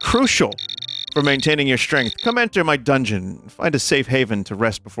 Resting is crucial for maintaining your strength. Come enter my dungeon. Find a safe haven to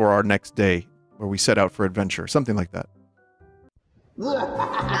rest before our next day, where we set out for adventure. Something like that.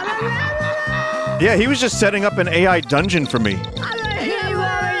 Yeah, he was just setting up an AI dungeon for me.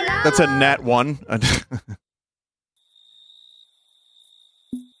 That's a nat 1.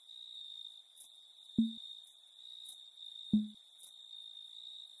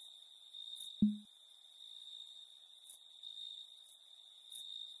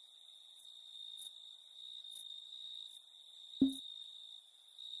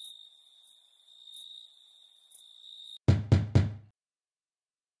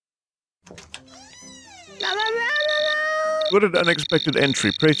 What an unexpected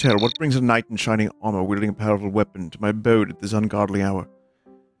entry. Pray tell, what brings a knight in shining armor wielding a powerful weapon to my abode at this ungodly hour?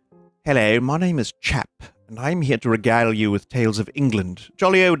 Hello, my name is Chap, and I'm here to regale you with tales of England.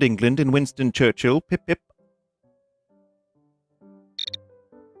 Jolly old England in Winston Churchill, pip pip.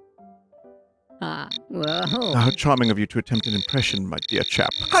 Well. How charming of you to attempt an impression, my dear chap.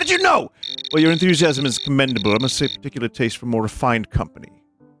 How did you know? Well, your enthusiasm is commendable. I must say particular taste for more refined company.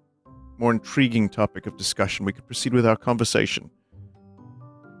 More intriguing topic of discussion. We could proceed with our conversation.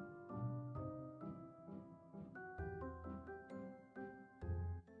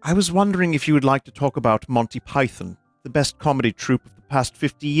 I was wondering if you would like to talk about Monty Python, the best comedy troupe of the past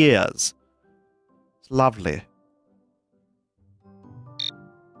 50 years. It's lovely.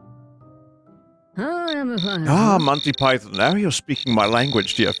 Ah, Monty Python, now you're speaking my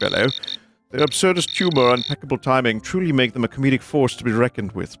language, dear fellow. Their absurdist humor and impeccable timing truly make them a comedic force to be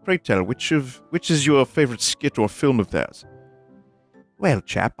reckoned with. Pray tell, which is your favorite skit or film of theirs? Well,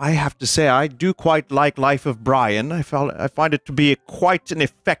 chap, I have to say I do quite like Life of Brian. I find it to be quite an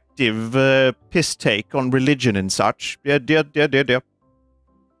effective piss take on religion and such. Yeah, dear.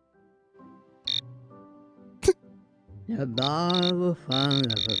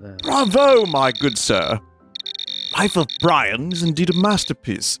 Bravo, my good sir. Life of Brian is indeed a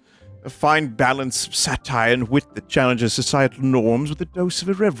masterpiece. A fine balance of satire and wit that challenges societal norms with a dose of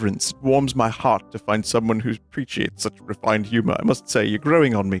irreverence. It warms my heart to find someone who appreciates such refined humor. I must say, you're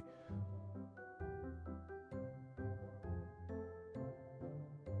growing on me.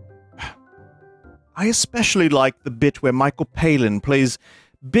 I especially like the bit where Michael Palin plays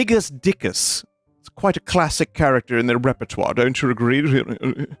Biggest Dickus. It's quite a classic character in their repertoire, don't you agree?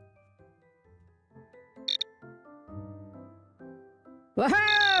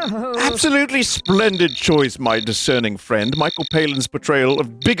 Absolutely splendid choice, my discerning friend. Michael Palin's portrayal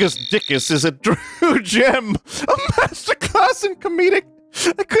of Biggest Dickus is a true gem. A masterclass in comedic.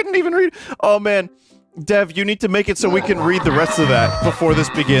 I couldn't even read. Oh, man. Dev, you need to make it so we can read the rest of that before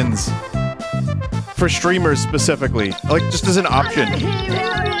this begins. For streamers, specifically. Like, just as an option.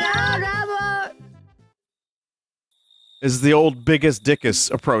 Is the old Biggest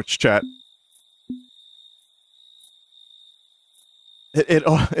Dickus approach, chat. It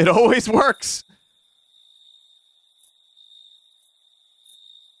always works.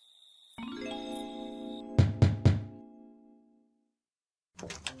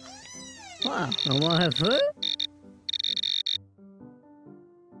 Wow, I want to have food?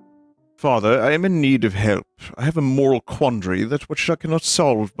 Father, I am in need of help. I have a moral quandary that which I cannot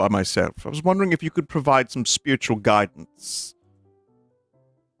solve by myself. I was wondering if you could provide some spiritual guidance.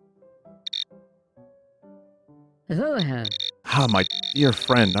 Ah, my dear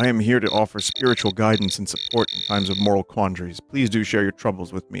friend, I am here to offer spiritual guidance and support in times of moral quandaries. Please do share your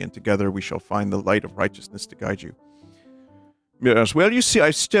troubles with me, and together we shall find the light of righteousness to guide you. Yes, well, you see,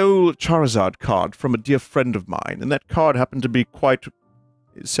 I stole a Charizard card from a dear friend of mine, and that card happened to be quite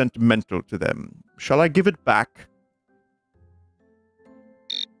sentimental to them. Shall I give it back?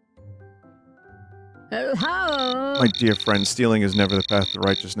 My dear friend, stealing is never the path to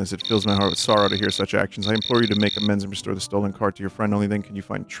righteousness. It fills my heart with sorrow to hear such actions. I implore you to make amends and restore the stolen card to your friend. Only then can you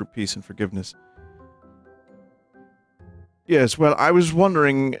find true peace and forgiveness. Yes, well, I was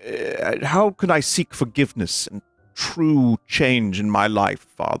wondering, how could I seek forgiveness and true change in my life,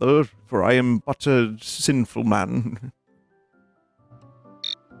 Father? For I am but a sinful man.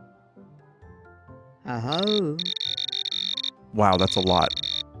 Wow, that's a lot.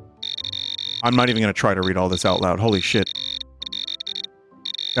 I'm not even going to try to read all this out loud. Holy shit.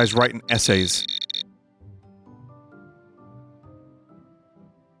 Guy's writing essays.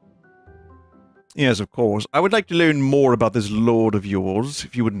 Yes, of course. I would like to learn more about this lord of yours,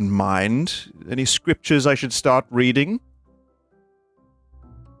 if you wouldn't mind. Any scriptures I should start reading?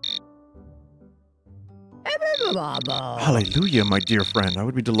 Hallelujah, my dear friend. I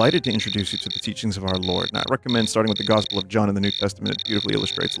would be delighted to introduce you to the teachings of our Lord. And I recommend starting with the Gospel of John in the New Testament. It beautifully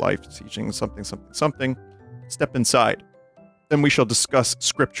illustrates life, teaching something, something, something. Step inside. Then we shall discuss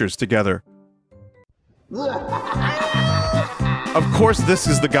scriptures together. Of course, this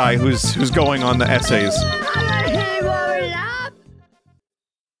is the guy who's going on the essays.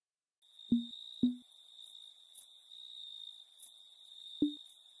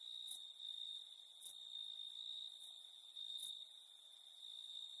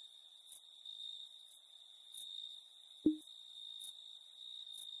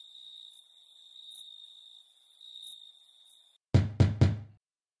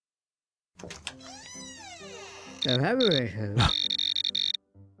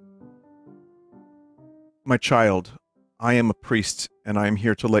 My child, I am a priest, and I am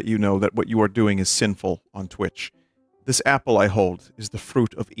here to let you know that what you are doing is sinful on Twitch. This apple I hold is the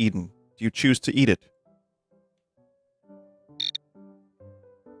fruit of Eden. Do you choose to eat it?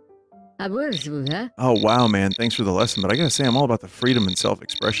 Oh, wow, man. Thanks for the lesson, but I gotta say, I'm all about the freedom and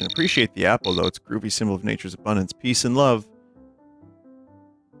self-expression. Appreciate the apple, though. It's a groovy symbol of nature's abundance. Peace and love.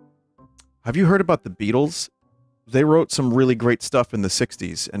 Have you heard about the Beatles? They wrote some really great stuff in the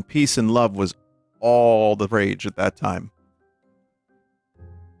 60s, and peace and love was all the rage at that time.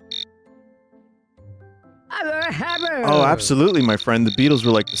 Oh, absolutely, my friend. The Beatles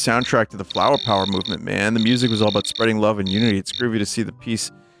were like the soundtrack to the flower power movement, man. The music was all about spreading love and unity. It's groovy to see the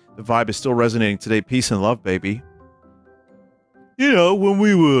vibe is still resonating today. Peace and love, baby. You know, when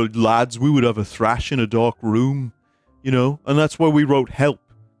we were lads, we would have a thrash in a dark room, you know? And that's why we wrote Help,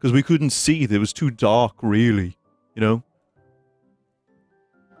 because we couldn't see. It was too dark, really, you know?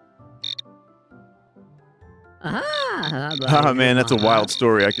 Ah, man, that's a wild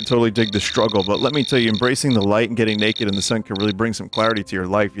story. I can totally dig the struggle, but let me tell you, embracing the light and getting naked in the sun can really bring some clarity to your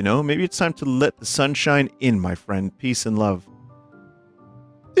life, you know? Maybe it's time to let the sunshine in, my friend. Peace and love.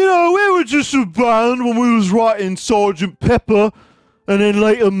 You know, we were just a band when we was writing Sgt. Pepper, and then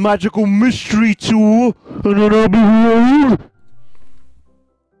later Magical Mystery Tour, and then I'll be here.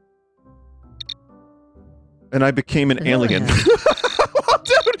 And I became an alien. Well,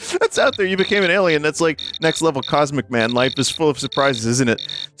 dude, that's out there. You became an alien. That's like next level cosmic, man. Life is full of surprises, isn't it?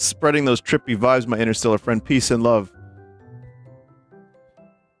 Spreading those trippy vibes, my interstellar friend. Peace and love.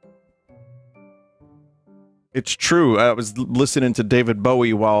 It's true. I was listening to David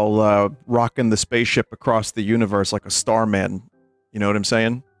Bowie while rocking the spaceship across the universe like a starman. You know what I'm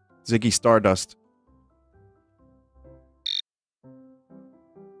saying? Ziggy Stardust.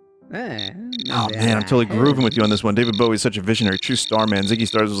 Oh man, I'm totally grooving with you on this one. David Bowie is such a visionary, true starman. Ziggy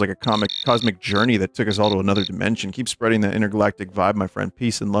Stardust was like a cosmic journey that took us all to another dimension. Keep spreading that intergalactic vibe, my friend.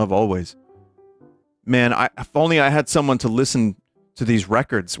 Peace and love always. Man, if only I had someone to listen to these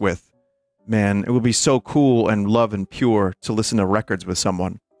records with. Man, it would be so cool and love and pure to listen to records with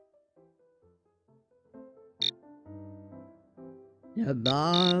someone.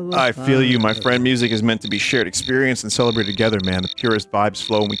 I feel you, my friend. Music is meant to be shared experience and celebrated together, man. The purest vibes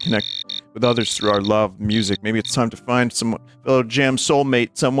flow when we connect with others through our love, music. Maybe it's time to find some fellow jam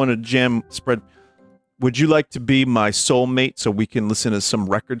soulmate, someone to jam spread. Would you like to be my soulmate so we can listen to some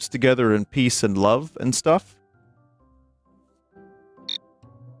records together in peace and love and stuff?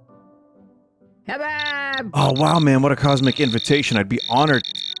 Oh, wow, man, what a cosmic invitation. I'd be honored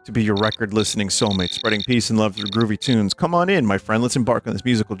to be your record-listening soulmate, spreading peace and love through groovy tunes. Come on in, my friend. Let's embark on this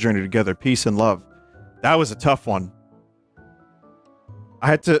musical journey together. Peace and love. That was a tough one. I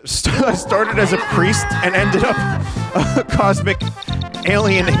had to... I started as a priest and ended up a cosmic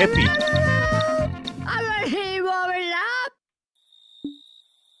alien hippie.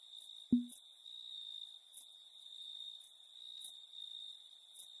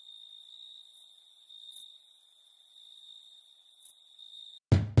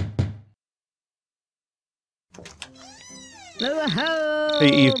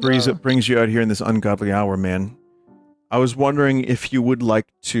 Hey Eve Breeze, it brings you out here in this ungodly hour, man. I was wondering if you would like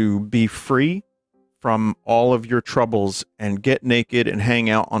to be free from all of your troubles and get naked and hang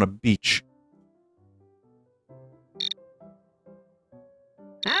out on a beach.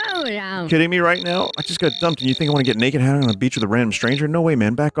 Oh, no. Kidding me right now? I just got dumped and you think I want to get naked and hang out on a beach with a random stranger? No way,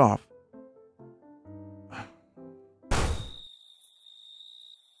 man. Back off.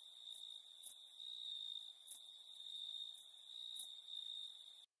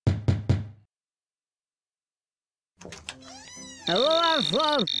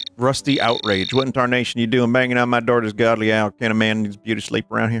 Rusty outrage. What in tarnation you doing banging on my daughter's godly hour? Can a man needs beauty sleep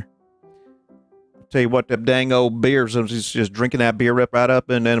around here? I'll tell you what, that dang old beer, somebody's just drinking that beer right up,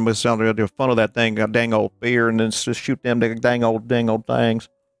 and then we're going to funnel that thing, dang old beer, and then just shoot them dang old things.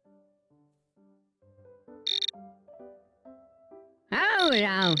 Oh,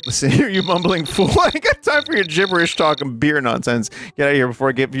 no. Listen here, you mumbling fool. I ain't got time for your gibberish talking beer nonsense. Get out of here before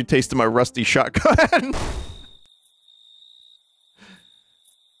I give you a taste of my rusty shotgun.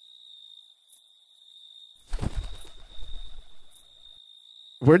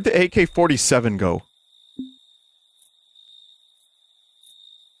 Where'd the AK-47 go?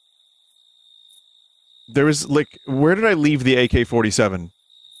 There was, like, where did I leave the AK-47?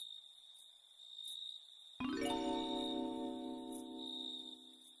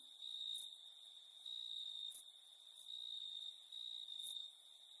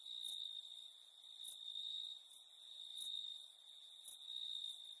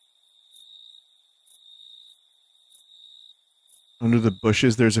 Under the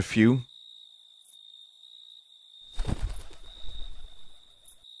bushes, there's a few.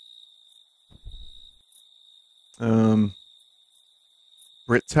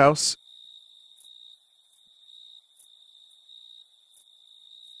 Brit's house.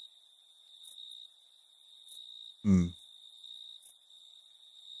 Hmm.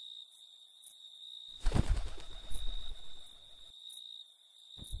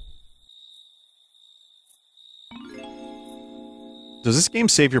 Does this game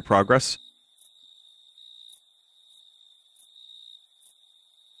save your progress?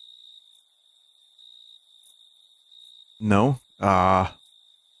 No?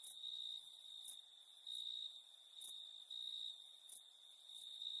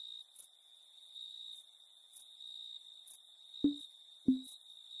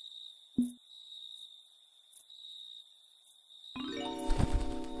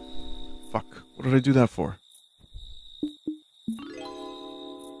 Fuck. What did I do that for?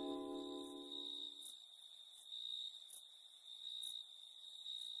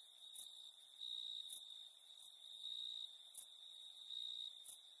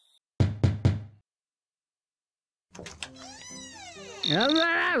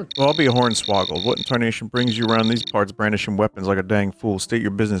 Well, I'll be a hornswoggled. What in tarnation brings you around these parts brandishing weapons like a dang fool? State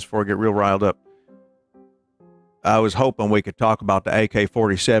your business before I get real riled up. I was hoping we could talk about the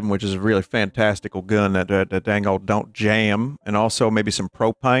AK-47, which is a really fantastical gun that dang old don't jam, and also maybe some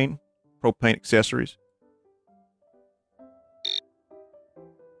propane accessories.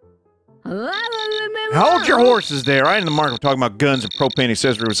 Hold your horses there. I ain't in the market for talking about guns and propane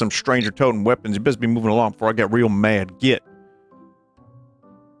accessories with some stranger toting weapons. You best be moving along before I get real mad. Get.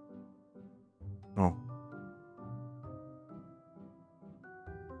 Oh.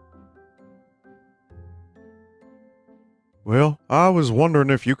 Well, I was wondering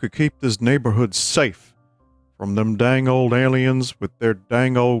if you could keep this neighborhood safe from them dang old aliens with their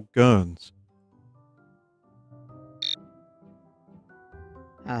dang old guns.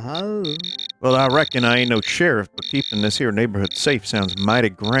 Well, I reckon I ain't no sheriff, but keeping this here neighborhood safe sounds mighty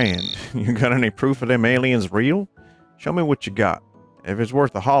grand. You got any proof of them aliens real? Show me what you got. If it's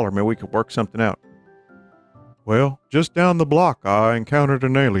worth a holler, maybe we could work something out. Well, just down the block, I encountered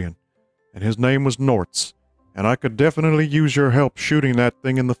an alien, and his name was Nortz, and I could definitely use your help shooting that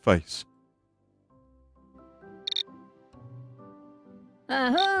thing in the face.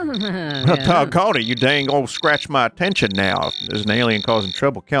 Well, doggone it, you dang old scratch my attention now. If there's an alien causing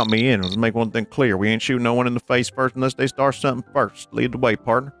trouble, count me in. Let's make one thing clear. We ain't shooting no one in the face first unless they start something first. Lead the way,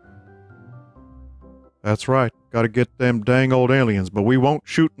 partner. That's right. Gotta get them dang old aliens, but we won't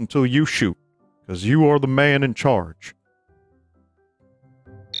shoot until you shoot, because you are the man in charge.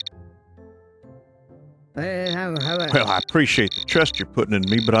 Well, I appreciate the trust you're putting in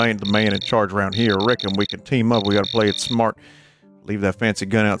me, but I ain't the man in charge around here. I reckon we can team up. We gotta play it smart. Leave that fancy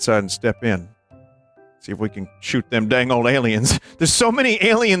gun outside and step in. See if we can shoot them dang old aliens. There's so many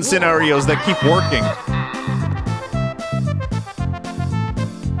alien scenarios that keep working.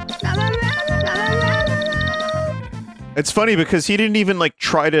 It's funny because he didn't even, like,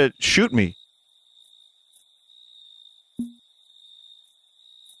 try to shoot me.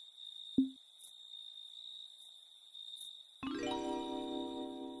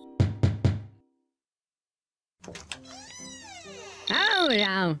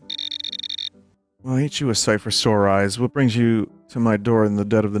 Well, ain't you a sight for sore eyes? What brings you to my door in the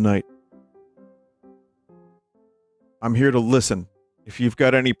dead of the night? I'm here to listen. If you've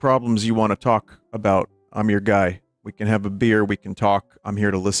got any problems you want to talk about, I'm your guy. We can have a beer, we can talk. I'm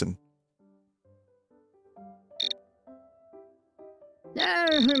here to listen.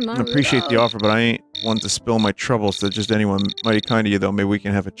 I appreciate the offer, but I ain't one to spill my troubles to just anyone. Mighty kind of you, though. Maybe we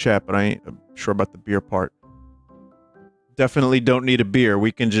can have a chat, but I ain't sure about the beer part. Definitely don't need a beer.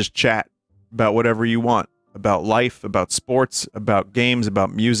 We can just chat about whatever you want. About life, about sports, about games,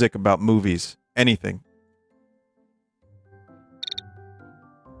 about music, about movies. Anything.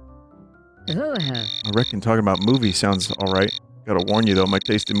 I reckon talking about movies sounds alright. Gotta warn you though, my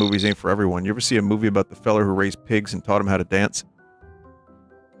taste in movies ain't for everyone. You ever see a movie about the fella who raised pigs and taught him how to dance?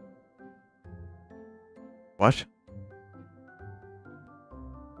 What?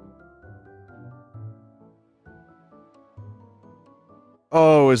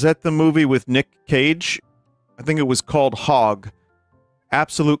 Oh, is that the movie with Nick Cage? I think it was called Hog.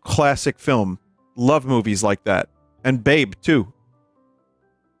 Absolute classic film. Love movies like that. And Babe, too.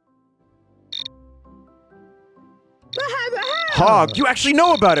 Hog, you actually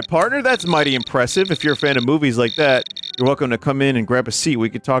know about it, partner. That's mighty impressive. If you're a fan of movies like that, you're welcome to come in and grab a seat. We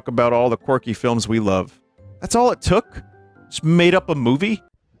could talk about all the quirky films we love. That's all it took? Just made up a movie?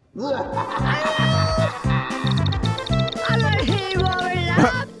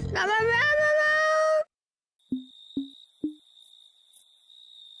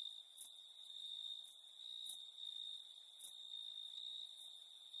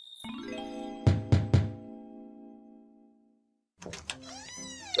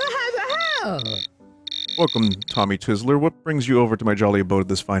 Oh. Welcome, Tommy Tizzler. What brings you over to my jolly abode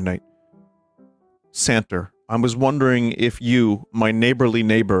this fine night? Santa, I was wondering if you, my neighborly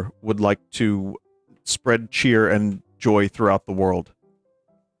neighbor, would like to spread cheer and joy throughout the world.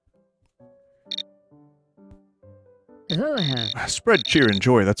 Spread cheer and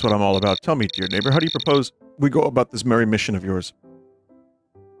joy, that's what I'm all about. Tell me, dear neighbor, how do you propose we go about this merry mission of yours?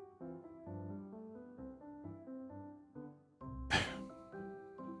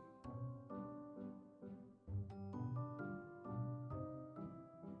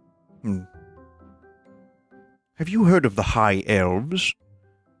 Have you heard of the High Elves?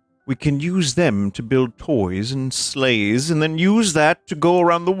 We can use them to build toys and sleighs, and then use that to go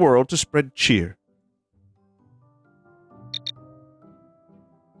around the world to spread cheer.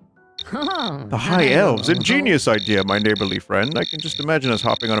 The High Elves, ingenious idea, my neighborly friend. I can just imagine us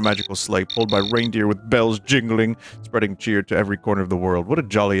hopping on a magical sleigh pulled by reindeer with bells jingling, spreading cheer to every corner of the world. What a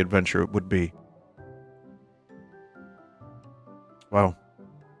jolly adventure it would be. Wow.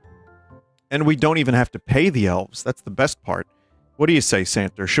 And we don't even have to pay the elves. That's the best part. What do you say,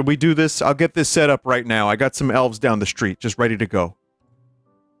 Santa? Should we do this? I'll get this set up right now. I got some elves down the street, just ready to go.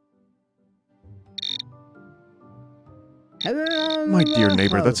 My dear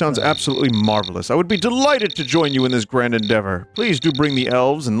neighbor, that sounds absolutely marvelous. I would be delighted to join you in this grand endeavor. Please do bring the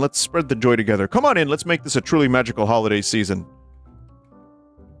elves, and let's spread the joy together. Come on in, let's make this a truly magical holiday season.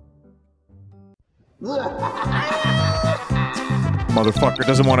 Motherfucker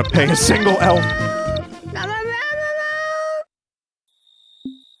doesn't want to pay a single elf.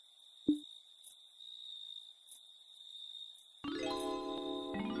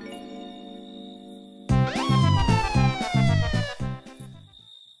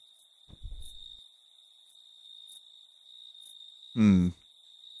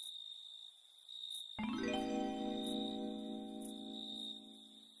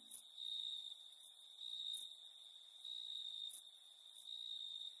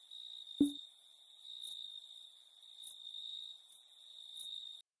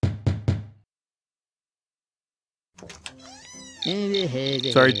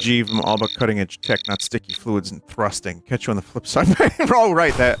 Sorry, Jeeve, I'm all about cutting-edge tech, not sticky fluids and thrusting. Catch you on the flip side. Oh,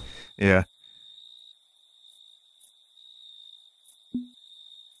 right, that... Yeah.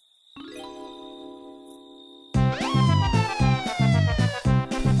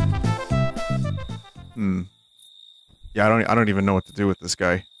 Yeah, I don't even know what to do with this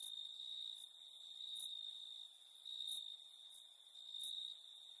guy.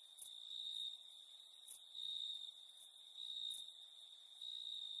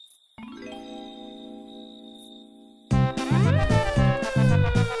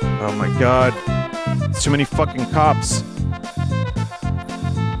 Oh my god. It's too many fucking cops.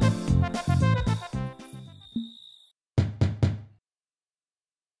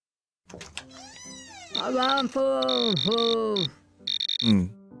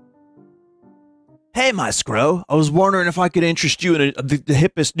 Hey, my scro. I was wondering if I could interest you in the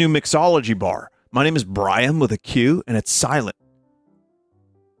hippest new mixology bar. My name is Brian with a Q, and it's silent.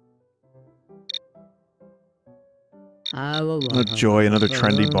 Oh joy, another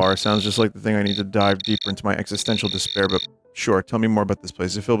trendy bar. Sounds just like the thing I need to dive deeper into my existential despair, but sure, tell me more about this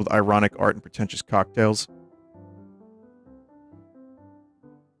place. Is it filled with ironic art and pretentious cocktails?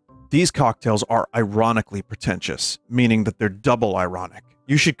 These cocktails are ironically pretentious, meaning that they're double ironic.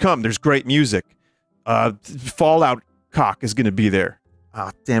 You should come, there's great music. Fallout Cock is gonna be there.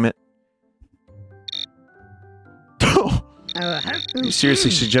 Ah, damn it. Are you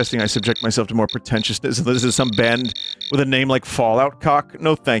seriously suggesting I subject myself to more pretentiousness? This is some band with a name like Fallout Cock?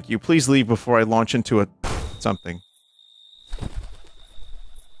 No thank you. Please leave before I launch into a... something.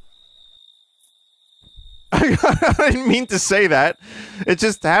 I didn't mean to say that. It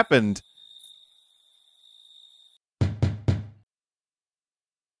just happened.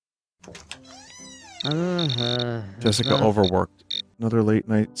 Jessica overworked. Another late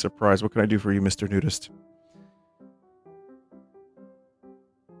night surprise. What can I do for you, Mr. Nudist?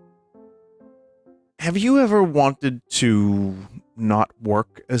 Have you ever wanted to not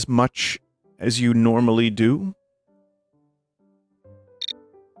work as much as you normally do?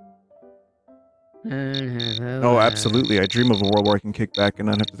 Oh, absolutely. I dream of a world where I can kick back and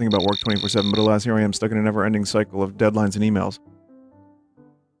not have to think about work 24/7, but alas, here I am stuck in a never-ending cycle of deadlines and emails.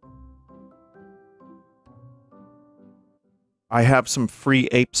 I have some free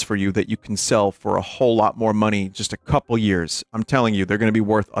apes for you that you can sell for a whole lot more money just a couple years. I'm telling you, they're going to be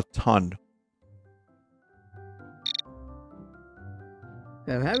worth a ton.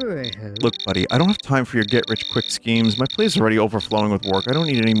 Look, buddy, I don't have time for your get-rich-quick schemes. My plate is already overflowing with work. I don't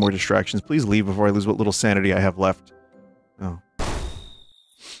need any more distractions. Please leave before I lose what little sanity I have left. Oh.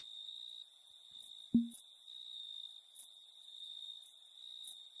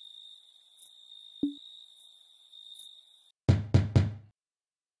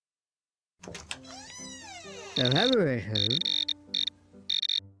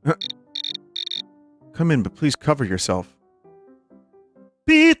 Come in, but please cover yourself.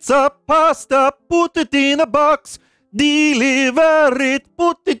 Pizza, pasta, put it in a box. Deliver it,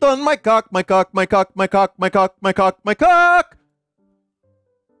 put it on my cock, my cock, my cock, my cock, my cock, my cock, my cock.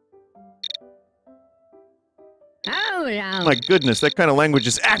 My goodness, that kind of language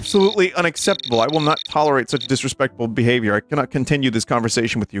is absolutely unacceptable. I will not tolerate such disrespectful behavior. I cannot continue this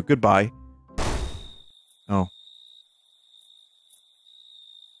conversation with you. Goodbye. Oh.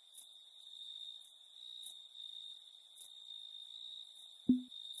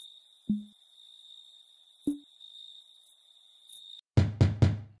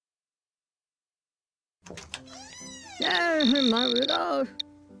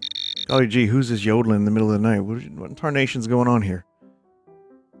 Golly gee, who's this yodeling in the middle of the night? What in tarnation's going on here?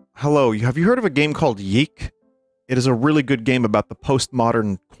 Hello, have you heard of a game called Yeek? It is a really good game about the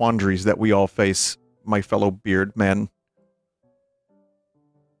postmodern quandaries that we all face, my fellow beard man.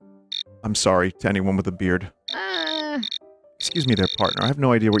 I'm sorry to anyone with a beard. Excuse me there, partner. I have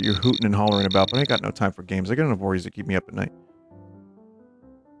no idea what you're hooting and hollering about, but I ain't got no time for games. I got enough worries that keep me up at night.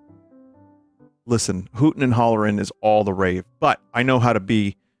 Listen, hooting and hollering is all the rave, but I know how to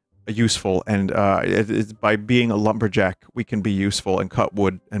be useful, and it's by being a lumberjack, we can be useful and cut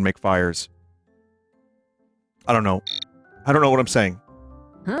wood and make fires. I don't know. I don't know what I'm saying.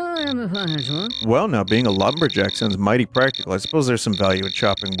 Well, now, being a lumberjack sounds mighty practical. I suppose there's some value in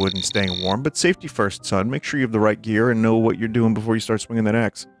chopping wood and staying warm, but safety first, son. Make sure you have the right gear and know what you're doing before you start swinging that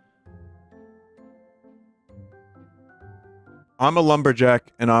axe. I'm a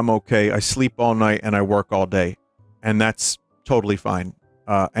lumberjack, and I'm okay. I sleep all night, and I work all day. And that's totally fine.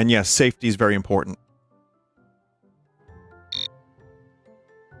 And yes, safety is very important.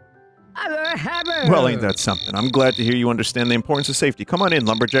 Well, ain't that something? I'm glad to hear you understand the importance of safety. Come on in,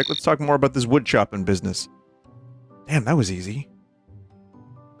 lumberjack. Let's talk more about this wood chopping business. Damn, that was easy.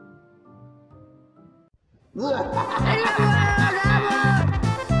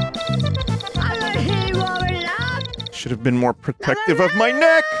 Should have been more protective of my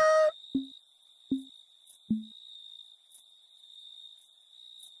neck!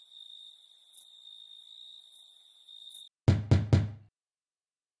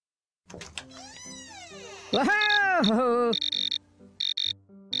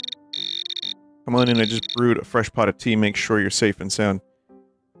 Come on in, I just brewed a fresh pot of tea. Make sure you're safe and sound.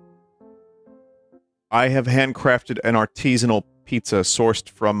 I have handcrafted an artisanal pizza sourced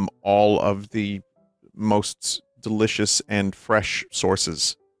from all of the most delicious and fresh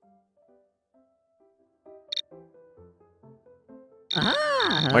sources.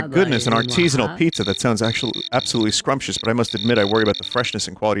 My goodness, an artisanal pizza. That sounds actually absolutely scrumptious, but I must admit I worry about the freshness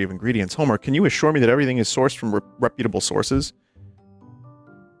and quality of ingredients. Homer, can you assure me that everything is sourced from reputable sources?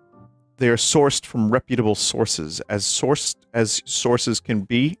 They are sourced from reputable sources, as sourced as sources can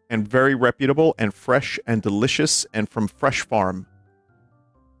be, and very reputable, and fresh and delicious, and from fresh farm.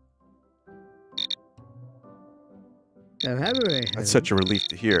 That's such a relief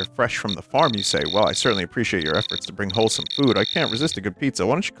to hear. Fresh from the farm, you say? Well, I certainly appreciate your efforts to bring wholesome food. I can't resist a good pizza.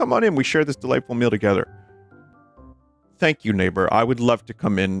 Why don't you come on in? We share this delightful meal together. Thank you, neighbor. I would love to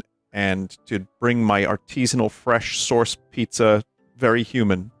come in and to bring my artisanal, fresh, source pizza. Very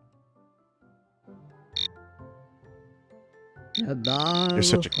human. You're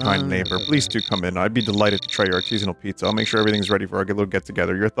such a kind neighbor. Please do come in. I'd be delighted to try your artisanal pizza. I'll make sure everything's ready for our little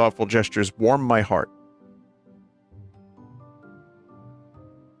get-together. Your thoughtful gestures warm my heart.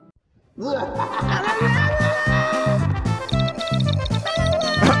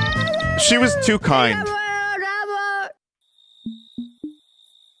 She was too kind.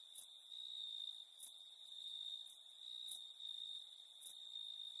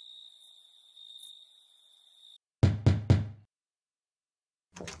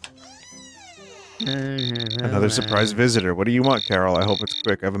 Another surprise visitor. What do you want, Carol? I hope it's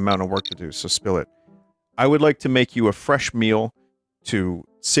quick. I have a mountain of work to do, so spill it. I would like to make you a fresh meal to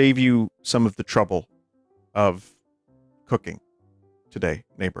save you some of the trouble of cooking today,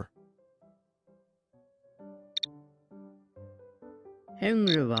 neighbor.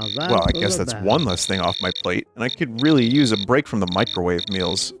 Well, I guess that's one less thing off my plate, and I could really use a break from the microwave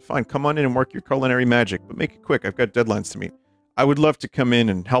meals. Fine, come on in and work your culinary magic, but make it quick. I've got deadlines to meet. I would love to come in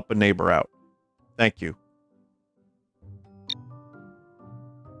and help a neighbor out. Thank you.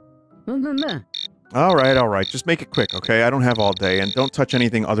 All right. Just make it quick, okay? I don't have all day, and don't touch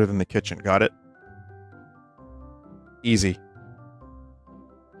anything other than the kitchen. Got it? Easy.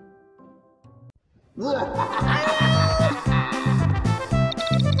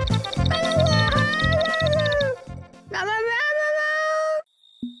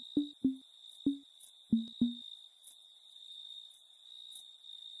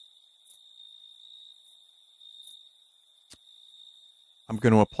 I'm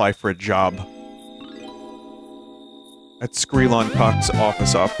going to apply for a job. At Screelon Cox's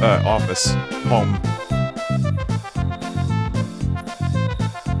office, home.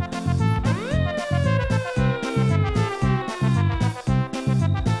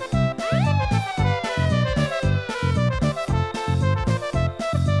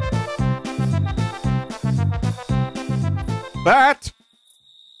 Bat!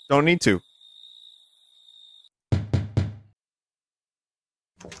 Don't need to.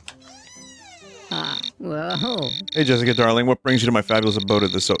 Whoa. Hey, Jessica, darling, what brings you to my fabulous abode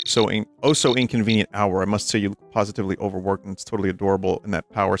at this so inconvenient hour? I must say you look positively overworked and it's totally adorable in that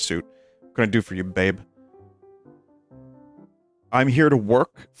power suit. What can I do for you, babe? I'm here to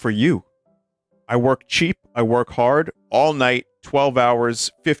work for you. I work cheap, I work hard, all night, 12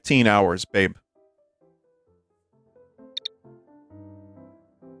 hours, 15 hours, babe.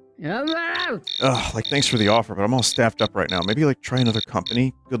 Ugh, like, thanks for the offer, but I'm all staffed up right now. Maybe, like, try another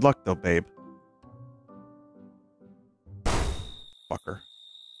company? Good luck, though, babe. Fucker.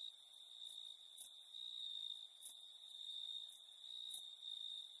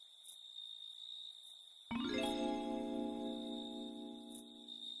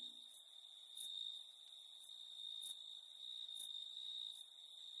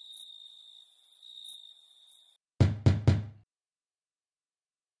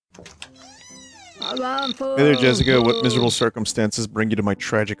 Hey there, Jessica. What miserable circumstances bring you to my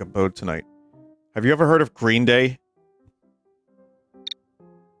tragic abode tonight? Have you ever heard of Green Day?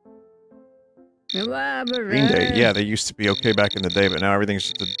 Green Day, yeah, they used to be okay back in the day, but now everything's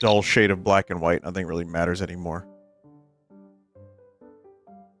just a dull shade of black and white. Nothing really matters anymore.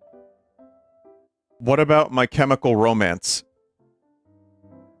 What about My Chemical Romance?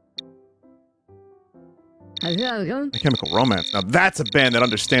 My Chemical Romance. Now that's a band that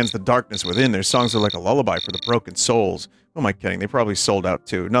understands the darkness within. Their songs are like a lullaby for the broken souls. Who am I kidding? They probably sold out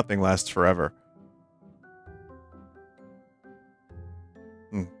too. Nothing lasts forever.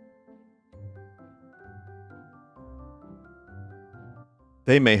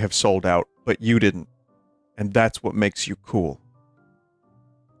 They may have sold out, but you didn't. And that's what makes you cool.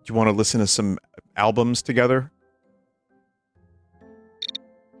 Do you want to listen to some albums together?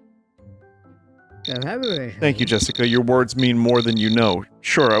 Thank you, Jessica. Your words mean more than you know.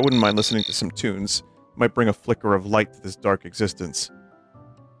 Sure, I wouldn't mind listening to some tunes. Might bring a flicker of light to this dark existence.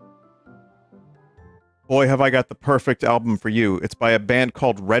 Boy, have I got the perfect album for you. It's by a band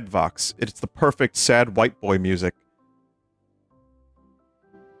called Redvox. It's the perfect sad white boy music.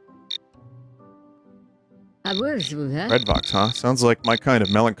 Redvox, huh? Sounds like my kind of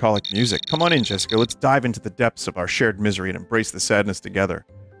melancholic music. Come on in, Jessica. Let's dive into the depths of our shared misery and embrace the sadness together.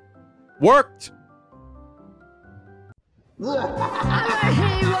 Worked!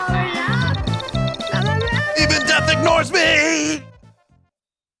 Even death ignores me!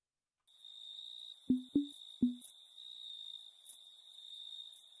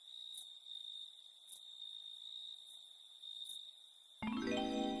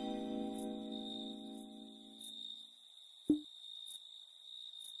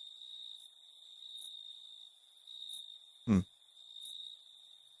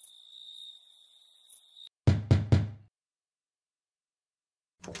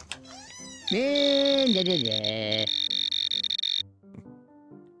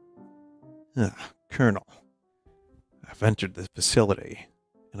 Colonel, I've entered the facility,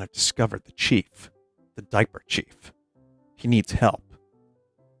 and I've discovered the chief, the diaper chief. He needs help.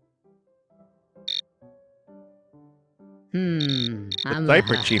 The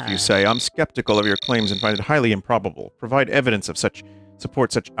diaper chief, you say? I'm skeptical of your claims and find it highly improbable. Provide evidence of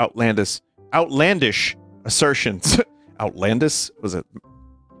support such outlandish assertions. Outlandish? Was it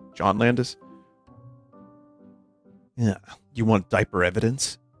John Landis? Yeah. You want diaper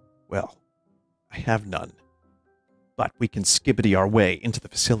evidence? Well, I have none. But we can skibbity our way into the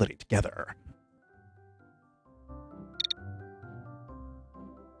facility together.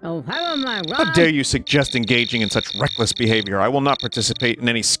 Oh, how am I wrong? How dare you suggest engaging in such reckless behavior? I will not participate in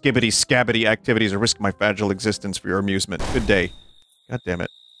any skibbity-scabbity activities or risk my fragile existence for your amusement. Good day. God damn it.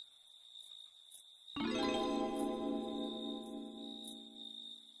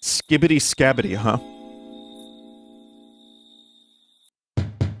 Skibbity-scabbity, huh?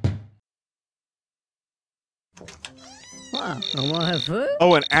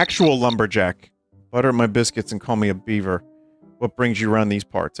 Oh, an actual lumberjack. Butter my biscuits and call me a beaver. What brings you around these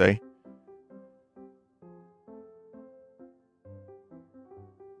parts, eh?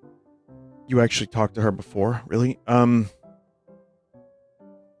 You actually talked to her before? Really? Oh,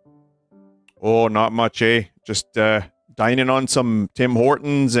 not much, eh? Just, dining on some Tim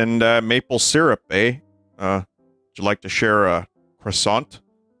Hortons and, maple syrup, eh? Would you like to share a croissant?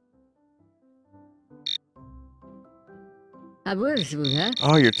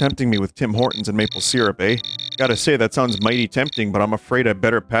 Oh, you're tempting me with Tim Hortons and maple syrup, eh? Gotta say, that sounds mighty tempting, but I'm afraid I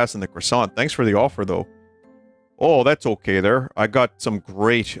better pass on the croissant. Thanks for the offer, though. Oh, that's okay there. I got some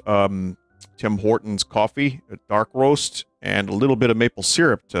great, Tim Hortons coffee, a dark roast, and a little bit of maple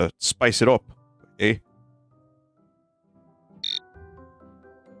syrup to spice it up, eh?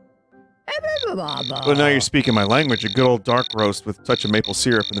 Well, now you're speaking my language. A good old dark roast with a touch of maple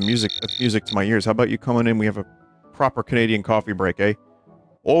syrup and the music. That's music to my ears. How about you coming in? We have a proper Canadian coffee break, eh?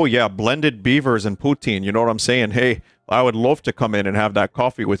 Oh, yeah, blended beavers and poutine. You know what I'm saying? Hey, I would love to come in and have that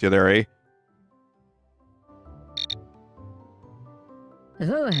coffee with you there, eh?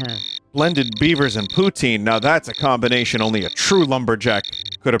 Blended beavers and poutine. Now that's a combination only a true lumberjack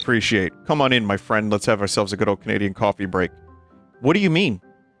could appreciate. Come on in, my friend. Let's have ourselves a good old Canadian coffee break. What do you mean?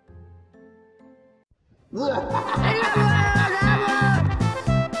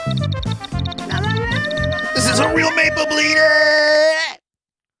 This is a real maple bleeder!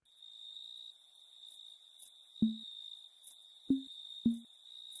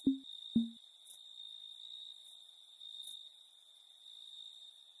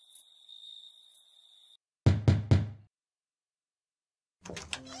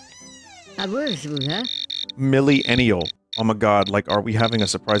 Millennial. Oh my god, like, are we having a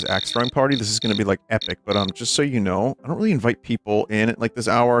surprise axe throwing party? This is gonna be, like, epic, but, just so you know, I don't really invite people in at, like, this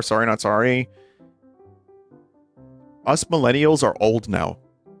hour. Sorry, not sorry. Us millennials are old now.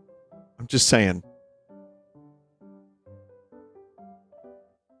 I'm just saying.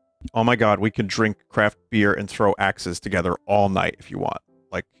 Oh my god, we can drink craft beer and throw axes together all night if you want.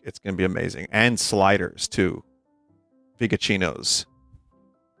 Like, it's gonna be amazing. And sliders, too. Vigacinos.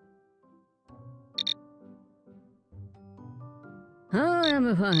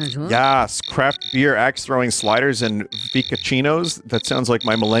 Yes, craft beer, axe throwing sliders, and Vicachinos. That sounds like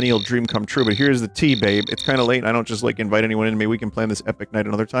my millennial dream come true, but here's the tea, babe. It's kind of late, and I don't just, like, invite anyone in. Maybe we can plan this epic night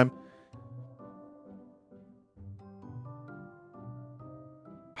another time.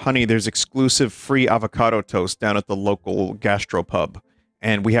 Honey, there's exclusive free avocado toast down at the local gastropub,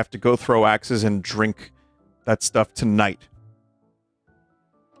 and we have to go throw axes and drink that stuff tonight.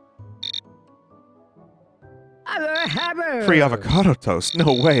 Free avocado toast?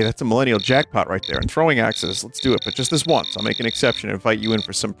 No way, that's a millennial jackpot right there. And throwing axes, let's do it, but just this once. I'll make an exception and invite you in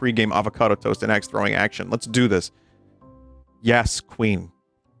for some pre-game avocado toast and axe throwing action. Let's do this. Yes, queen.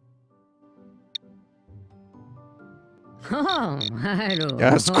 Oh, I don't.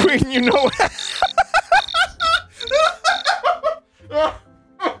 Yes, queen, you know it.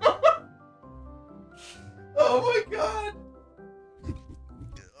 Oh my god.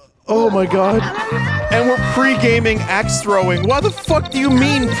 Oh my god. And we're pre-gaming axe throwing. What the fuck do you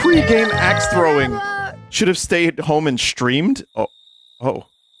mean pre-game axe throwing? Should have stayed home and streamed? Oh. Oh.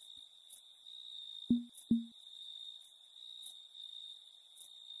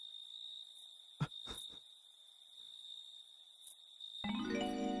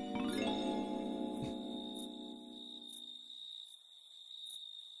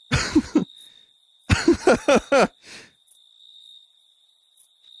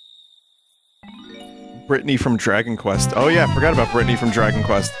 Brittany from Dragon Quest. Oh yeah, forgot about Brittany from Dragon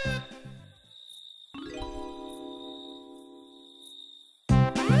Quest.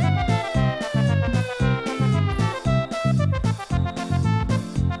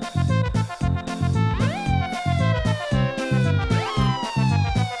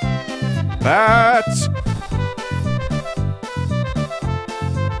 That's...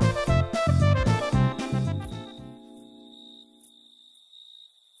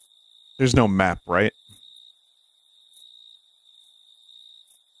 There's no map, right?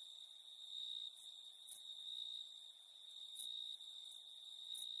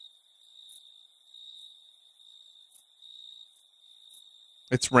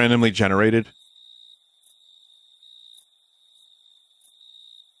 It's randomly generated.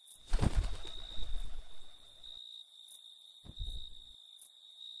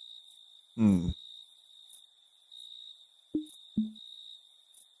 Hmm.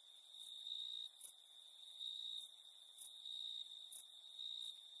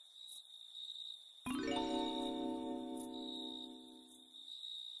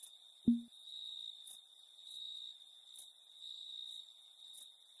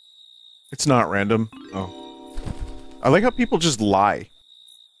 It's not random. Oh. I like how people just lie.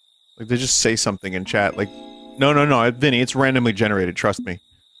 Like, they just say something in chat. Like, no, Vinny, it's randomly generated, trust me.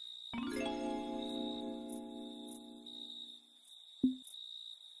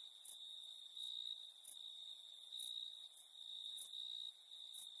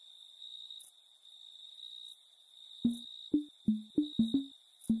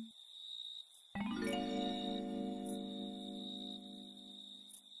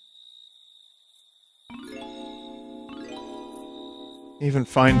 Even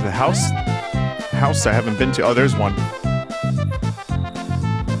find the house I haven't been to. Oh, there's one.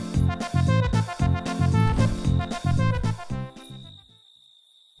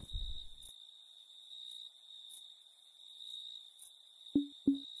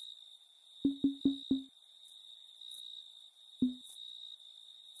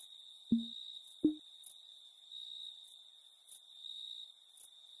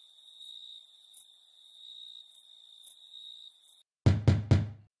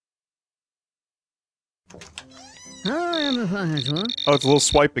 Oh, I have a fucking one. Oh, it's a little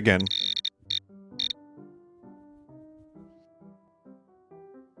swipe again.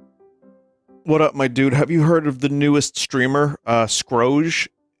 What up, my dude? Have you heard of the newest streamer, Scrooge?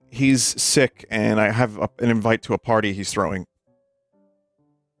 He's sick, and I have an invite to a party he's throwing.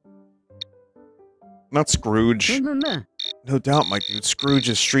 Not Scrooge. No doubt, my dude.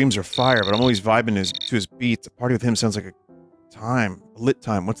 Scrooge's streams are fire, but I'm always vibing to his beats. A party with him sounds like a lit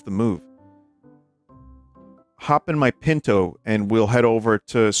time. What's the move? Hop in my Pinto, and we'll head over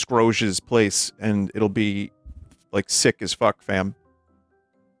to Scrooge's place, and it'll be, like, sick as fuck, fam.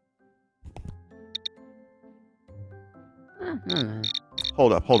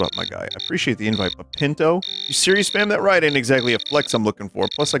 Hold up, my guy. I appreciate the invite, but Pinto? You serious, fam? That ride ain't exactly a flex I'm looking for.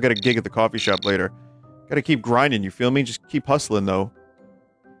 Plus, I got a gig at the coffee shop later. Gotta keep grinding, you feel me? Just keep hustling, though.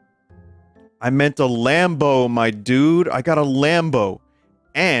 I meant a Lambo, my dude. I got a Lambo.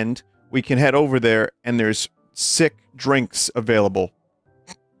 And we can head over there, and there's sick drinks available.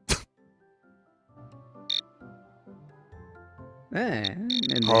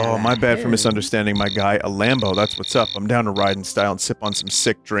 Oh, my bad for misunderstanding, my guy. A Lambo, that's what's up. I'm down to ride in style and sip on some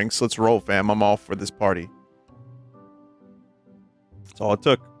sick drinks. Let's roll, fam. I'm all for this party. That's all it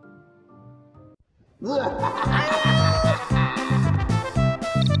took.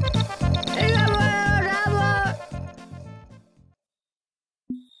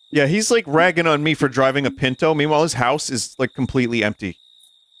 Yeah, he's like ragging on me for driving a Pinto. Meanwhile, his house is like completely empty.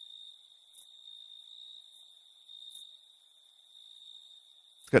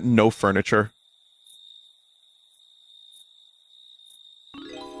 It's got no furniture.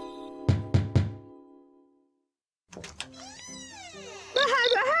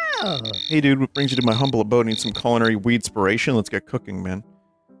 Hey dude, what brings you to my humble abode? Need some culinary weed-spiration? Let's get cooking, man.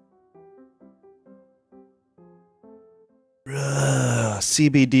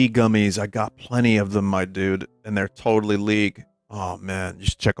 CBD gummies. I got plenty of them, my dude. And they're totally league. Oh man, you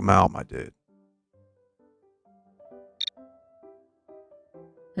should check them out, my dude.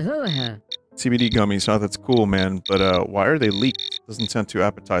 CBD gummies. Oh, that's cool, man. But why are they leaked? Doesn't sound too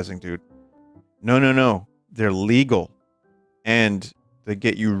appetizing, dude. No. They're legal. And they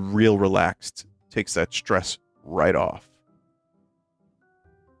get you real relaxed. Takes that stress right off.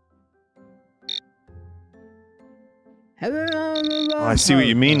 Oh, I see what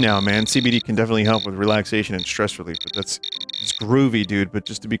you mean now, man. CBD can definitely help with relaxation and stress relief, but it's groovy, dude. But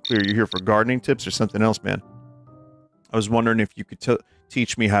just to be clear, you're here for gardening tips or something else, man? I was wondering if you could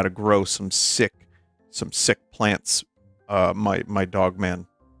teach me how to grow some sick plants, my dog man.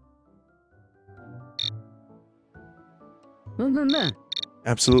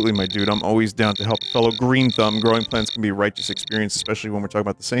 Absolutely, my dude. I'm always down to help a fellow green thumb. Growing plants can be a righteous experience, especially when we're talking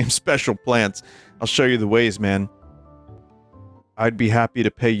about the same special plants. I'll show you the ways, man. I'd be happy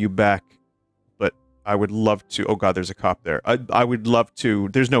to pay you back, but I would love to. Oh god, there's a cop there. I would love to.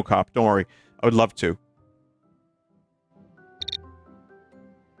 There's no cop, don't worry. I would love to.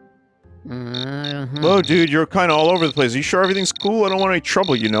 Whoa, dude, you're kind of all over the place. Are you sure everything's cool? I don't want any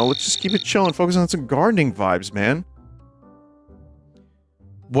trouble, you know? Let's just keep it chill and focus on some gardening vibes, man.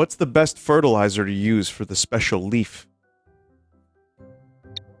 What's the best fertilizer to use for the special leaf?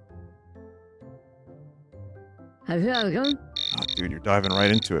 Oh, dude, you're diving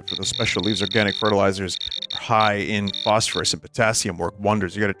right into it. For those special leaves, organic fertilizers are high in phosphorus and potassium, work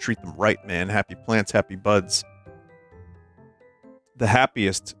wonders. You gotta treat them right, man. Happy plants, happy buds. The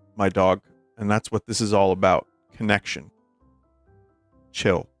happiest, my dog, and that's what this is all about. Connection.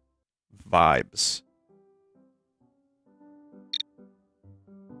 Chill. Vibes.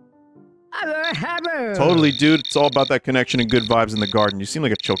 Totally, dude. It's all about that connection and good vibes in the garden. You seem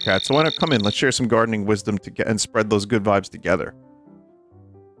like a chill cat, so why not come in? Let's share some gardening wisdom and spread those good vibes together.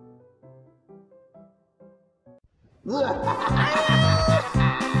 My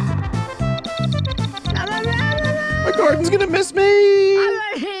garden's gonna miss me!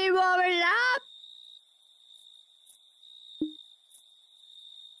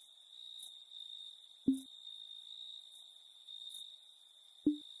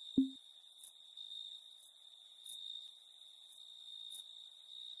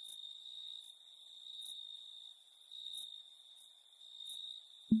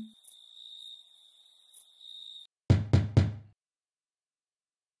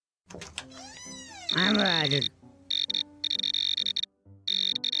 I'm ready.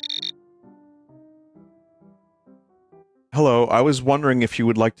 Hello, I was wondering if you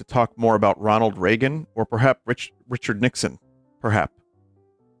would like to talk more about Ronald Reagan, or perhaps Richard Nixon, perhaps.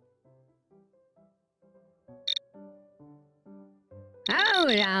 Oh,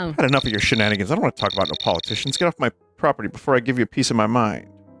 yeah. I've had enough of your shenanigans. I don't want to talk about no politicians. Get off my property before I give you a piece of my mind.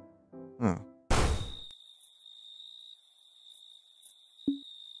 Huh.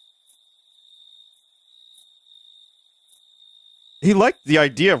 He liked the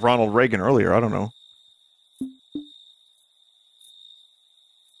idea of Ronald Reagan earlier. I don't know.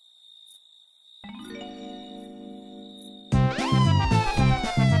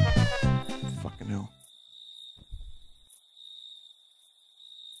 Fucking hell.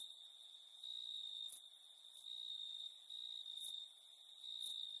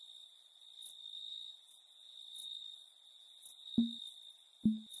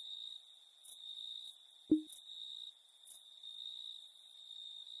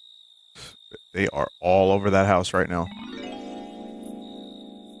 They are all over that house right now.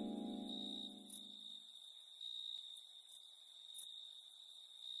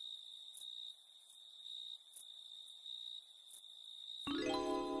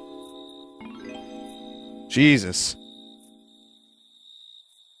 Jesus.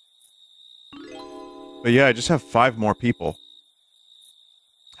 But yeah, I just have 5 more people.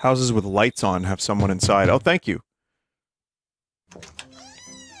 Houses with lights on have someone inside. Oh, thank you.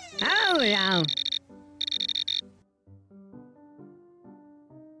 Oh, yeah.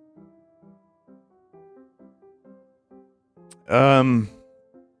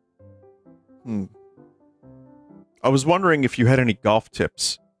 I was wondering if you had any golf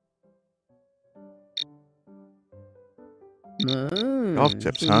tips. Golf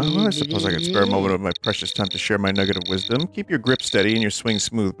tips, huh? Well, I suppose I could spare a moment of my precious time to share my nugget of wisdom. Keep your grip steady and your swing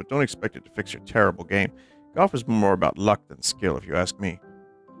smooth, but don't expect it to fix your terrible game. Golf is more about luck than skill, if you ask me.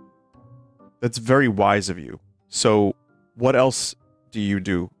 That's very wise of you. So, what else do you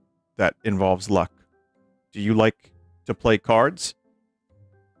do that involves luck? Do you like to play cards?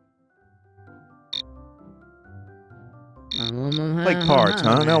 Play cards,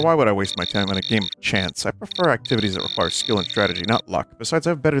 huh? Now, why would I waste my time on a game of chance? I prefer activities that require skill and strategy, not luck. Besides,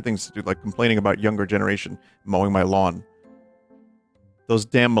 I have better things to do, like complaining about younger generation mowing my lawn. Those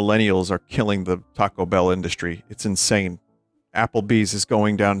damn millennials are killing the Taco Bell industry. It's insane. Applebee's is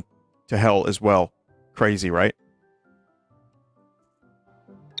going down to hell as well. Crazy, right?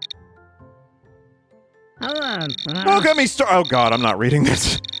 Don't get me started. Oh god, I'm not reading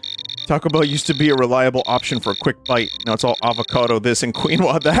this. Taco Bell used to be a reliable option for a quick bite. Now it's all avocado this and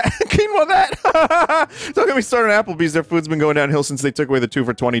quinoa that. Quinoa that! Don't get me started on Applebee's. Their food's been going downhill since they took away the 2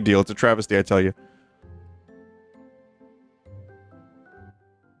 for $20 deal. It's a travesty, I tell you.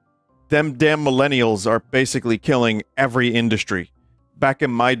 Them damn millennials are basically killing every industry. Back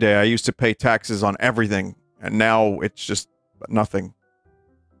in my day, I used to pay taxes on everything, and now it's just nothing.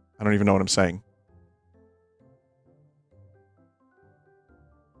 I don't even know what I'm saying.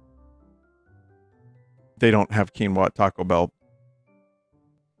 They don't have quinoa at Taco Bell.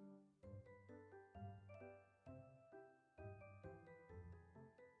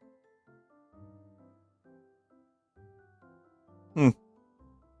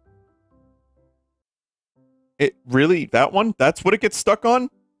 It really? That one? That's what it gets stuck on?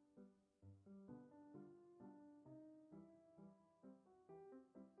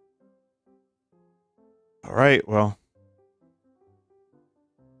 Alright, well.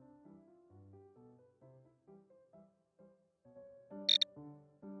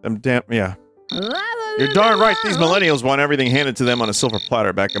 Them damn, yeah. You're darn right, these millennials want everything handed to them on a silver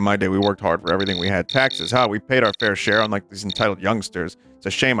platter. Back in my day, we worked hard for everything we had. Taxes, huh? We paid our fair share, unlike these entitled youngsters. It's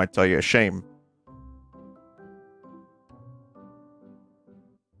a shame, I tell you, a shame.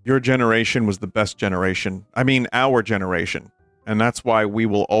 Your generation was the best generation. I mean, our generation. And that's why we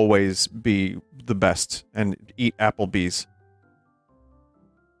will always be the best and eat Applebee's.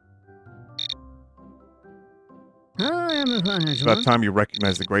 It's about time you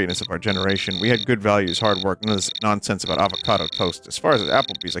recognize the greatness of our generation. We had good values, hard work, none of this nonsense about avocado toast. As far as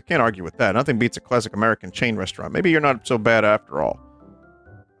Applebee's, I can't argue with that. Nothing beats a classic American chain restaurant. Maybe you're not so bad after all.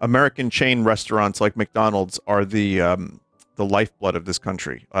 American chain restaurants like McDonald's are the lifeblood of this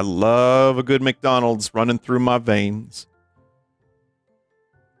country. I love a good McDonald's running through my veins.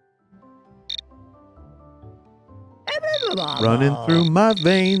 Running through my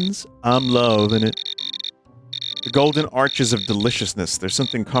veins. I'm loving it. The golden arches of deliciousness. There's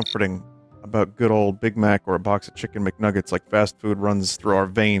something comforting about good old Big Mac or a box of chicken McNuggets. Like fast food runs through our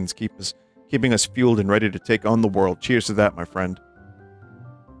veins, keeping us fueled and ready to take on the world. Cheers to that, my friend.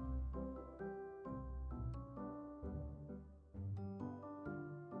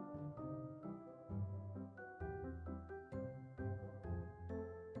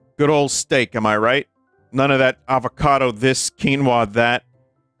 Good old steak, am I right? None of that avocado this, quinoa that.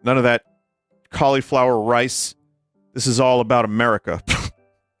 None of that cauliflower rice. This is all about America.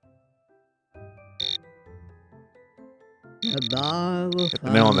 Hit the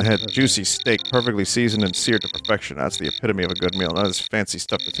nail on the head. Juicy steak, perfectly seasoned and seared to perfection. That's the epitome of a good meal. None of this fancy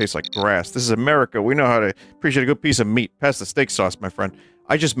stuff that tastes like grass. This is America. We know how to appreciate a good piece of meat. Pass the steak sauce, my friend.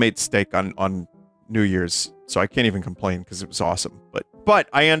 I just made steak on New Year's, so I can't even complain because it was awesome. But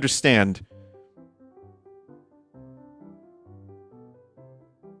I understand.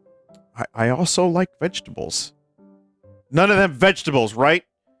 I also like vegetables. None of them vegetables, right?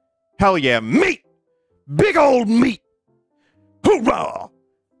 Hell yeah, meat! Big old meat! Hoorah!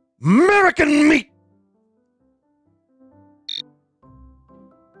 American meat!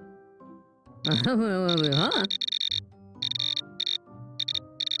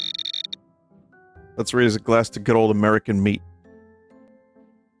 Let's raise a glass to good old American meat.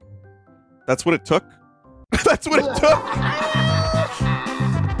 That's what it took? That's what it took!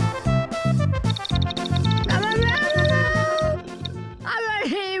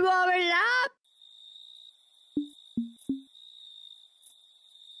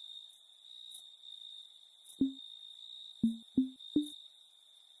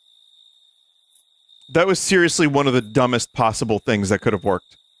 That was seriously one of the dumbest possible things that could have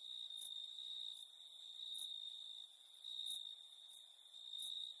worked.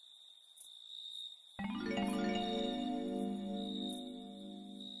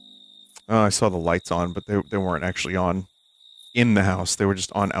 Oh, I saw the lights on, but they weren't actually on in the house. They were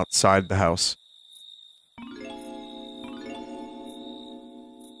just on outside the house.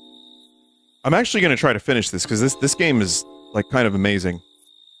 I'm actually going to try to finish this, because this game is, like, kind of amazing.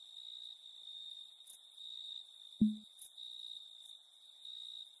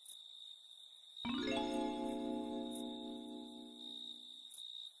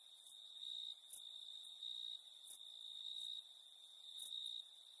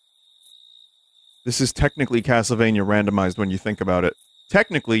 This is technically Castlevania randomized when you think about it.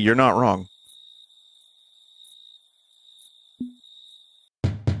 Technically, you're not wrong.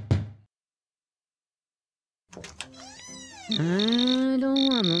 I don't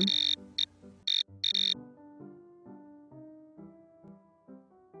want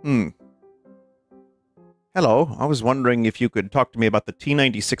them. Hello, I was wondering if you could talk to me about the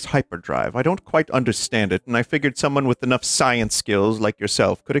T96 hyperdrive. I don't quite understand it, and I figured someone with enough science skills like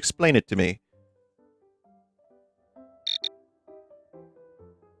yourself could explain it to me.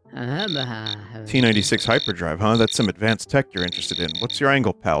 T96 hyperdrive, huh? That's some advanced tech you're interested in. What's your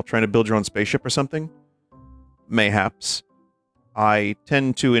angle, pal? Trying to build your own spaceship or something? Mayhaps. I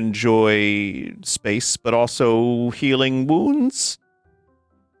tend to enjoy space, but also healing wounds.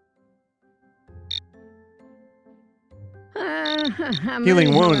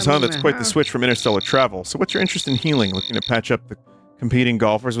 Healing wounds, huh? That's quite the switch from interstellar travel. So what's your interest in healing? Looking to patch up the competing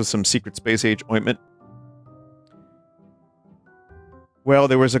golfers with some secret space-age ointment? Well,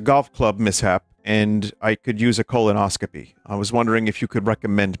 there was a golf club mishap, and I could use a colonoscopy. I was wondering if you could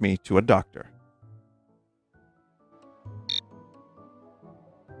recommend me to a doctor.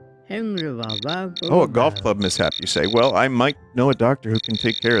 Oh, a golf club mishap, you say? Well, I might know a doctor who can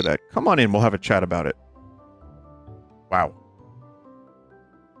take care of that. Come on in, we'll have a chat about it. Wow.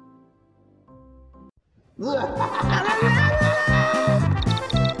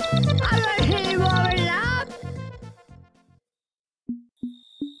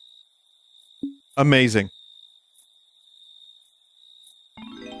 Amazing.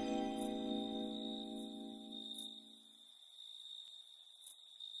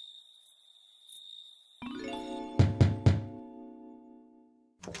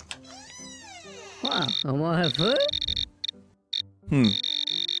 Wow, I want to have food?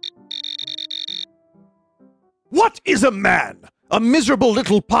 What is a man? A miserable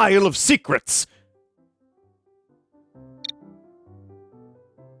little pile of secrets.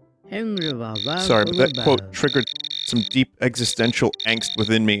 Sorry, but that quote triggered some deep existential angst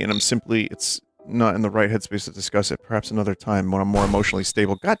within me, and it's not in the right headspace to discuss it. Perhaps another time when I'm more emotionally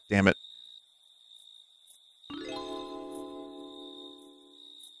stable. God damn it.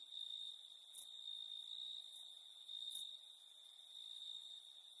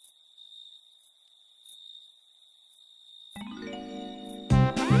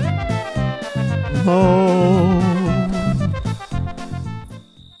 No.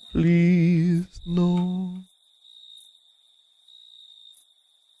 Please, no.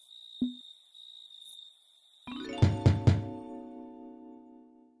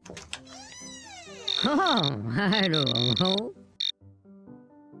 Oh, I don't know.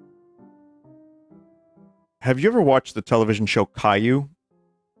 Have you ever watched the television show Caillou?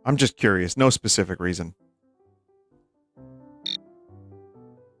 I'm just curious. No specific reason.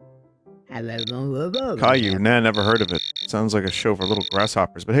 Caillou? Nah, never heard of it. Sounds like a show for little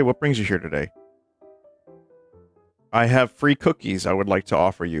grasshoppers. But hey, what brings you here today? I have free cookies I would like to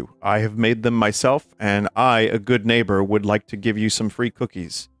offer you. I have made them myself, and I, a good neighbor, would like to give you some free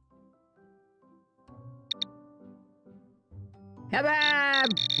cookies.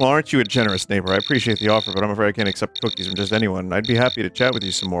 Well, aren't you a generous neighbor? I appreciate the offer, but I'm afraid I can't accept cookies from just anyone. I'd be happy to chat with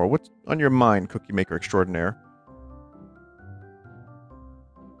you some more. What's on your mind, cookie maker extraordinaire?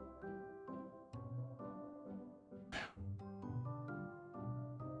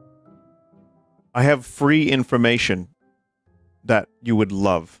 I have free information that you would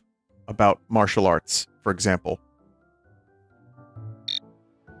love about martial arts, for example.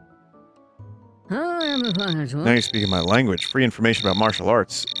 Now you're speaking my language. Free information about martial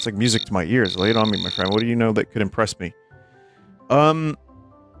arts. It's like music to my ears. Lay it on me, my friend. What do you know that could impress me?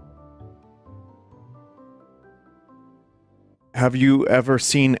 Have you ever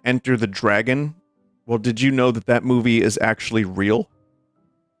seen Enter the Dragon? Well, did you know that that movie is actually real?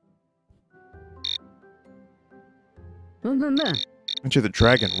 Enter the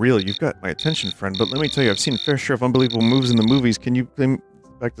Dragon, real. You've got my attention, friend, but let me tell you, I've seen a fair share of unbelievable moves in the movies. Can you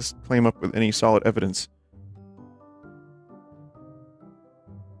back this claim up with any solid evidence?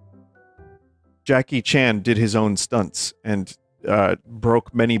 Jackie Chan did his own stunts and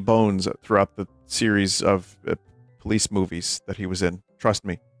broke many bones throughout the series of police movies that he was in. Trust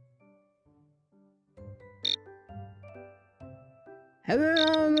me.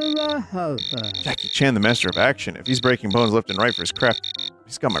 Jackie Chan, the master of action. If he's breaking bones left and right for his craft,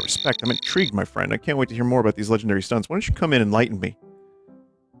 he's got my respect. I'm intrigued, my friend. I can't wait to hear more about these legendary stunts. Why don't you come in and enlighten me?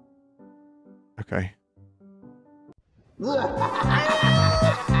 Okay.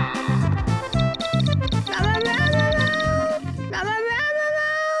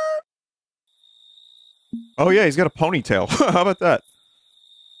 Oh yeah, he's got a ponytail. How about that?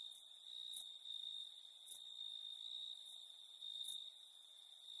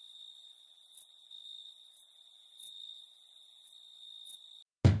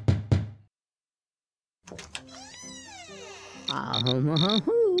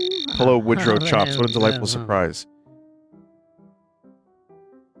 Hello, Woodrow Chops. What a delightful surprise.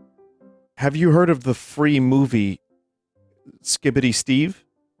 Have you heard of the free movie Skibbity Steve?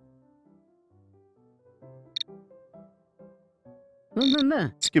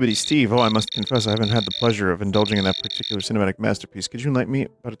 Skibbity Steve. Oh, I must confess I haven't had the pleasure of indulging in that particular cinematic masterpiece. Could you enlighten me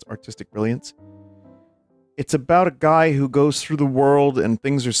about its artistic brilliance? It's about a guy who goes through the world and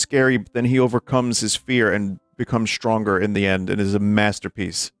things are scary, but then he overcomes his fear and becomes stronger in the end and is a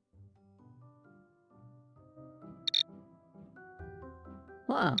masterpiece.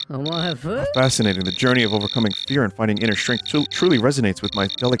 Wow, how fascinating. The journey of overcoming fear and finding inner strength truly resonates with my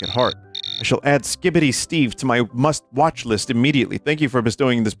delicate heart. I shall add Skibbity Steve to my must-watch list immediately. Thank you for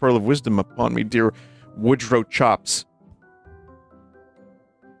bestowing this pearl of wisdom upon me, dear Woodrow Chops.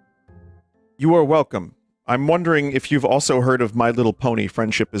 You are welcome. I'm wondering if you've also heard of My Little Pony,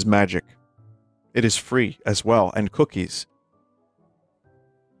 Friendship is Magic. It is free as well, and cookies.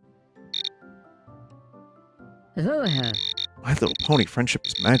 My Little Pony, Friendship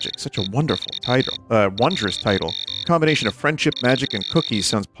is Magic. Such a wonderful title. Wondrous title. Combination of friendship, magic, and cookies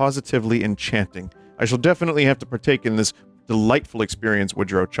sounds positively enchanting. I shall definitely have to partake in this delightful experience,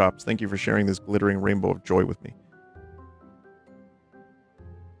 Woodrow Chops. Thank you for sharing this glittering rainbow of joy with me.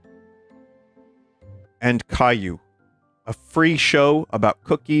 And Caillou. A free show about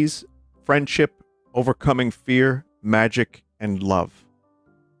cookies, friendship, overcoming fear, magic, and love.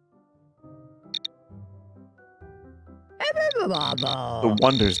 The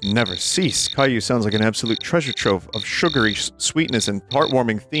wonders never cease. Caillou sounds like an absolute treasure trove of sugary sweetness and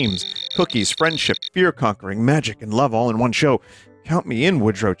heartwarming themes. Cookies, friendship, fear-conquering, magic, and love all in one show. Count me in,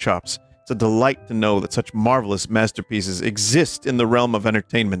 Woodrow Chops. It's a delight to know that such marvelous masterpieces exist in the realm of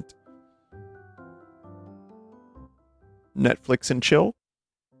entertainment. Netflix and chill?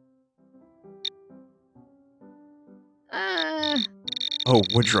 Oh,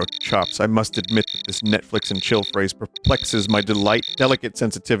 Woodrow Chops, I must admit that this Netflix and chill phrase perplexes my delicate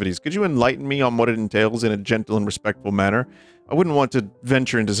sensitivities. Could you enlighten me on what it entails in a gentle and respectful manner? I wouldn't want to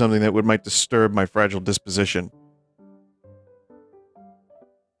venture into something that might disturb my fragile disposition.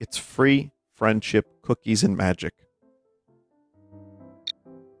 It's free, friendship, cookies, and magic.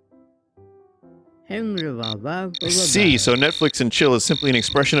 I see, so Netflix and chill is simply an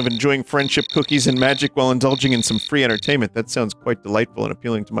expression of enjoying friendship, cookies, and magic while indulging in some free entertainment. That sounds quite delightful and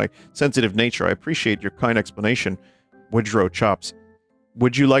appealing to my sensitive nature. I appreciate your kind explanation, Woodrow Chops.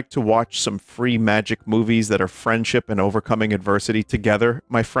 Would you like to watch some free magic movies that are friendship and overcoming adversity together,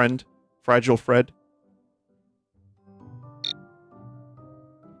 my friend? Fragile Fred?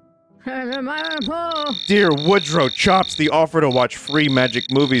 Dear Woodrow Chops, the offer to watch free magic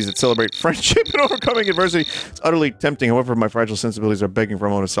movies that celebrate friendship and overcoming adversity is utterly tempting. However, my fragile sensibilities are begging for a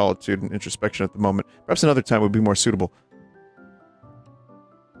moment of solitude and introspection at the moment. Perhaps another time would be more suitable.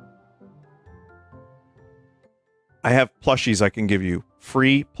 I have plushies I can give you.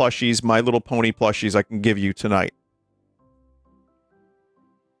 Free plushies, My Little Pony plushies I can give you tonight.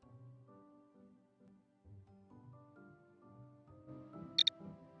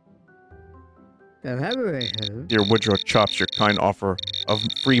 Dear Woodrow Chops, your kind offer of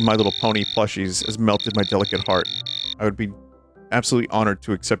free My Little Pony plushies has melted my delicate heart. I would be absolutely honored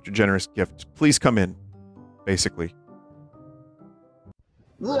to accept your generous gift. Please come in. Basically.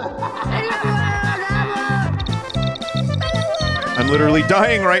 I'm literally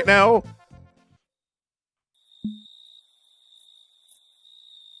dying right now!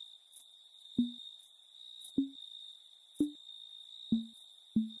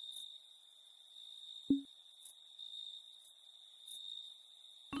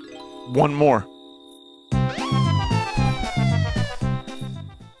 One more.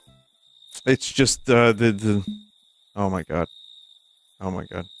 It's just, the... Oh my god. Oh my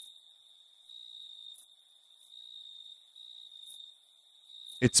god.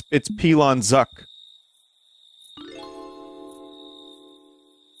 It's Pelon Zuck.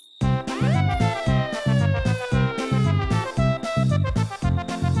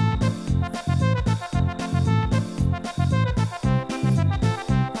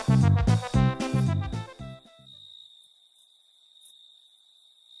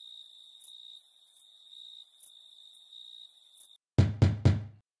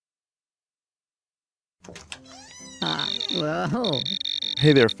 Well.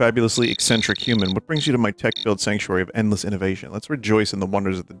 Hey there, fabulously eccentric human. What brings you to my tech-filled sanctuary of endless innovation? Let's rejoice in the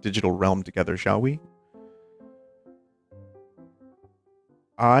wonders of the digital realm together, shall we?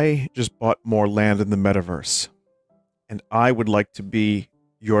 I just bought more land in the metaverse, and I would like to be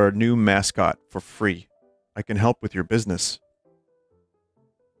your new mascot for free. I can help with your business.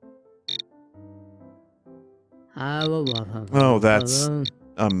 Oh, that's,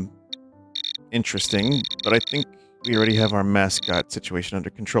 interesting, but I think we already have our mascot situation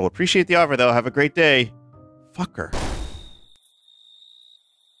under control. Appreciate the offer, though. Have a great day. Fucker.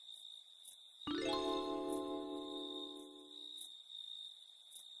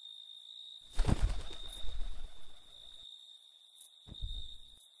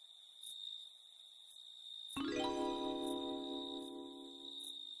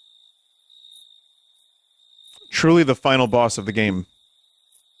 Truly the final boss of the game.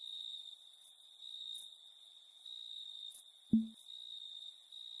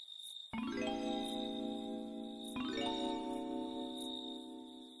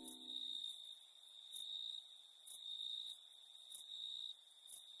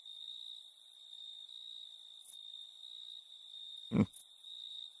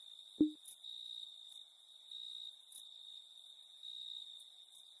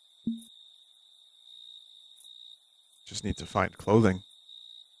 Just need to find clothing.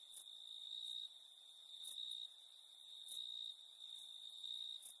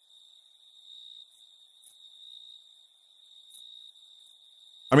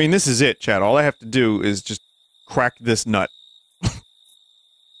 I mean, this is it, Chad. All I have to do is just crack this nut.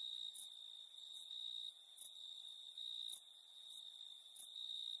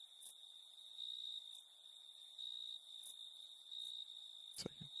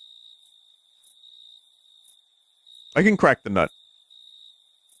 I can crack the nut.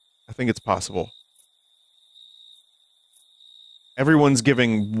 I think it's possible. Everyone's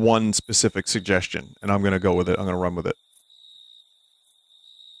giving one specific suggestion, and I'm going to go with it. I'm going to run with it.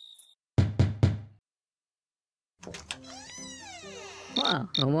 Wow,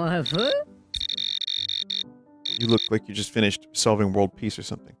 I want to have food? You look like you just finished solving world peace or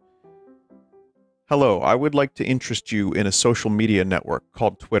something. Hello, I would like to interest you in a social media network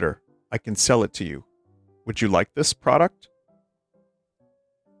called Twitter. I can sell it to you. Would you like this product?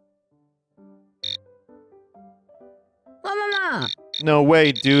 Mama! No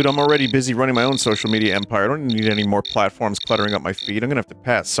way, dude. I'm already busy running my own social media empire. I don't need any more platforms cluttering up my feed. I'm gonna have to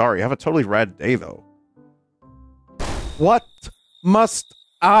pass. Sorry, have a totally rad day, though. What must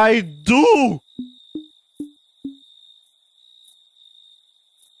I do?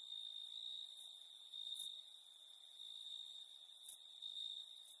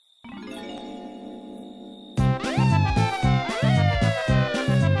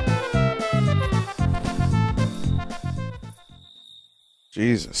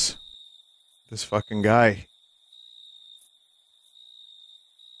 Jesus. This fucking guy.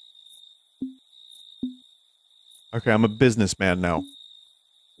 Okay, I'm a businessman now.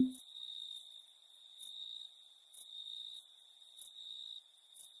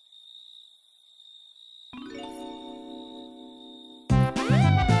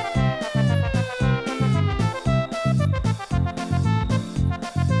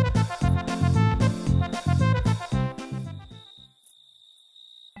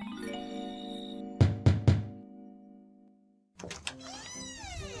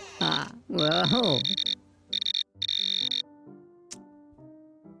 Whoa.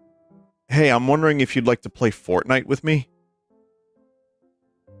 Hey, I'm wondering if you'd like to play Fortnite with me?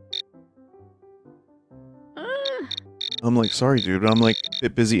 I'm like, sorry, dude, but I'm like a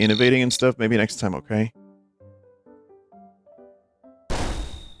bit busy innovating and stuff. Maybe next time, okay?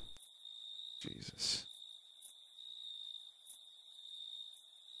 Jesus.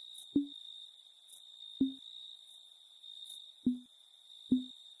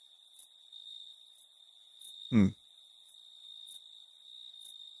 Hmm.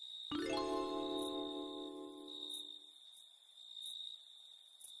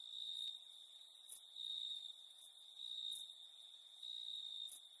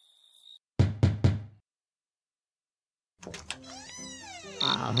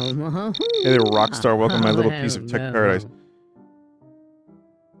 Hey there, Rockstar. Welcome to my little piece of tech paradise.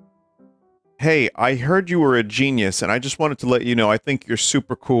 Hey, I heard you were a genius, and I just wanted to let you know I think you're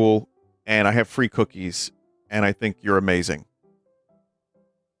super cool, and I have free cookies, and I think you're amazing.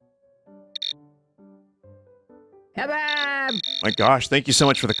 My gosh, thank you so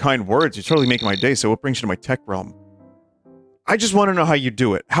much for the kind words. You're totally making my day, so what brings you to my tech realm? I just want to know how you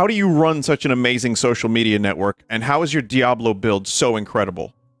do it. How do you run such an amazing social media network, and how is your Diablo build so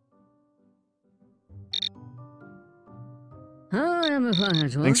incredible?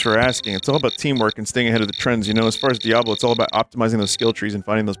 Thanks for asking. It's all about teamwork and staying ahead of the trends. You know, as far as Diablo, it's all about optimizing those skill trees and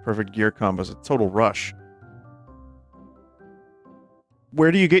finding those perfect gear combos. A total rush.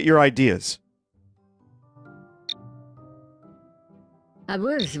 Where do you get your ideas?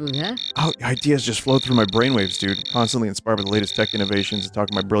 Oh, ideas just flow through my brainwaves, dude. I'm constantly inspired by the latest tech innovations and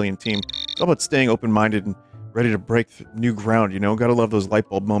talking to my brilliant team. It's all about staying open-minded and ready to break new ground, you know? Gotta love those light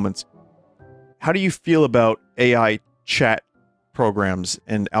bulb moments. How do you feel about AI chat programs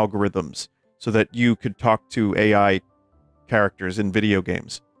and algorithms so that you could talk to AI characters in video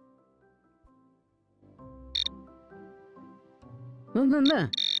games?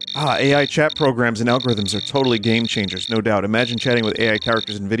 AI chat programs and algorithms are totally game changers, no doubt. Imagine chatting with AI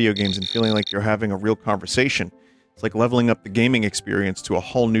characters in video games and feeling like you're having a real conversation. It's like leveling up the gaming experience to a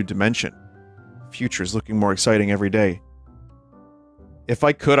whole new dimension. The future is looking more exciting every day. If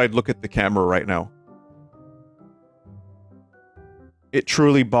I could, I'd look at the camera right now. It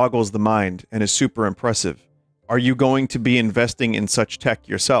truly boggles the mind and is super impressive. Are you going to be investing in such tech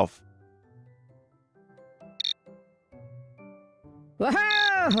yourself?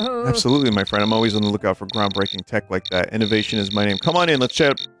 Absolutely, my friend. I'm always on the lookout for groundbreaking tech like that. Innovation is my name. Come on in, let's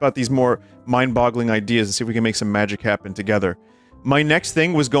chat about these more mind-boggling ideas and see if we can make some magic happen together. My next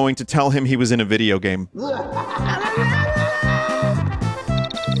thing was going to tell him he was in a video game.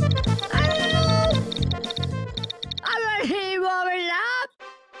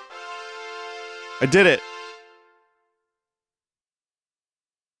 I did it!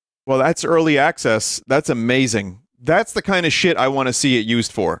 Well, that's early access. That's amazing. That's the kind of shit I want to see it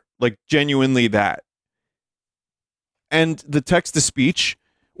used for. Like, genuinely that. And the text-to-speech,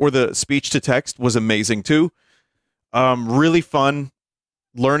 or the speech-to-text, was amazing, too. Really fun.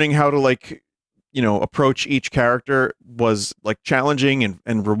 Learning how to, like, you know, approach each character was, like, challenging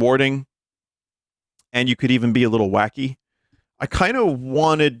and rewarding. And you could even be a little wacky. I kind of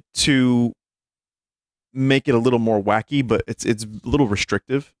wanted to make it a little more wacky, but it's a little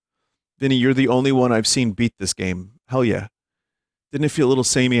restrictive. Vinny, you're the only one I've seen beat this game. Hell yeah. Didn't it feel a little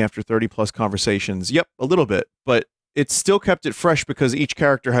samey after 30-plus conversations? Yep, a little bit. But it still kept it fresh because each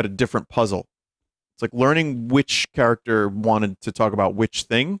character had a different puzzle. It's like learning which character wanted to talk about which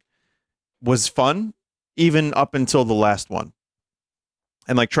thing was fun, even up until the last one.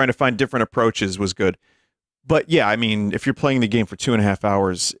 And like trying to find different approaches was good. But yeah, I mean, if you're playing the game for 2.5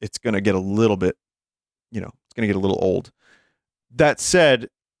 hours, it's going to get a little bit, you know, it's going to get a little old. That said,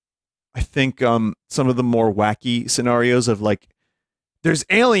 I think some of the more wacky scenarios of like, there's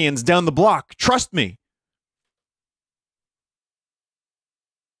aliens down the block, trust me.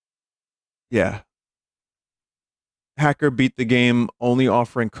 Yeah. Hacker beat the game only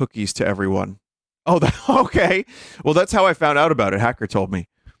offering cookies to everyone. Oh, okay. Well, that's how I found out about it. Hacker told me.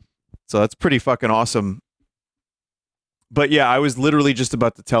 So that's pretty fucking awesome. But yeah, I was literally just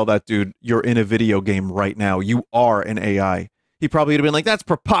about to tell that dude, you're in a video game right now. You are an AI. He probably would have been like, that's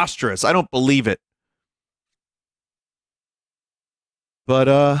preposterous. I don't believe it. But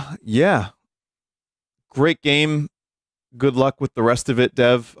yeah. Great game. Good luck with the rest of it,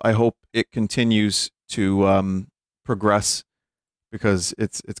 Dev. I hope it continues to progress because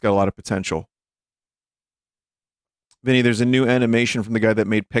it's got a lot of potential. Vinny, there's a new animation from the guy that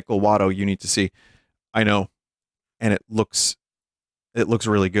made Pickle Watto you need to see. I know. And it looks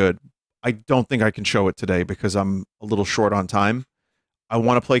really good. I don't think I can show it today because I'm a little short on time. I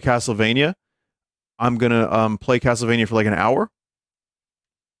want to play Castlevania. I'm going to play Castlevania for like an hour.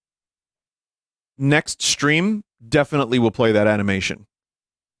 Next stream, definitely will play that animation.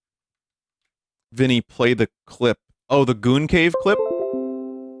 Vinny, play the clip. Oh, the Goon Cave clip?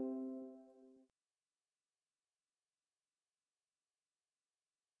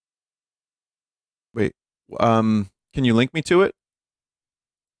 Wait, can you link me to it?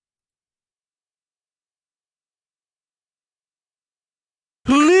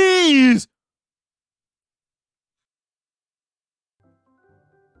 Please!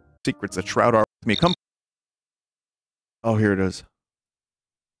 Secrets that shroud our with me. Come. Oh, here it is.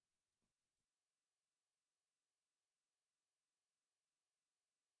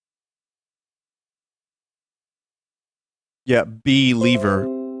 Yeah, B lever.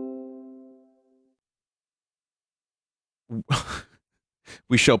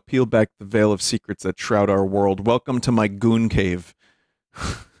 We shall peel back the veil of secrets that shroud our world. Welcome to my Goon Cave.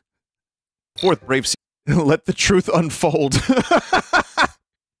 Fourth brave let the truth unfold.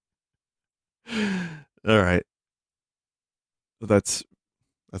 All right. That's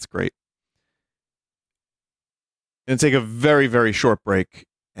great. And take a very, very short break.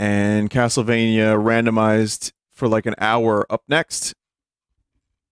 And Castlevania randomized for like an hour up next.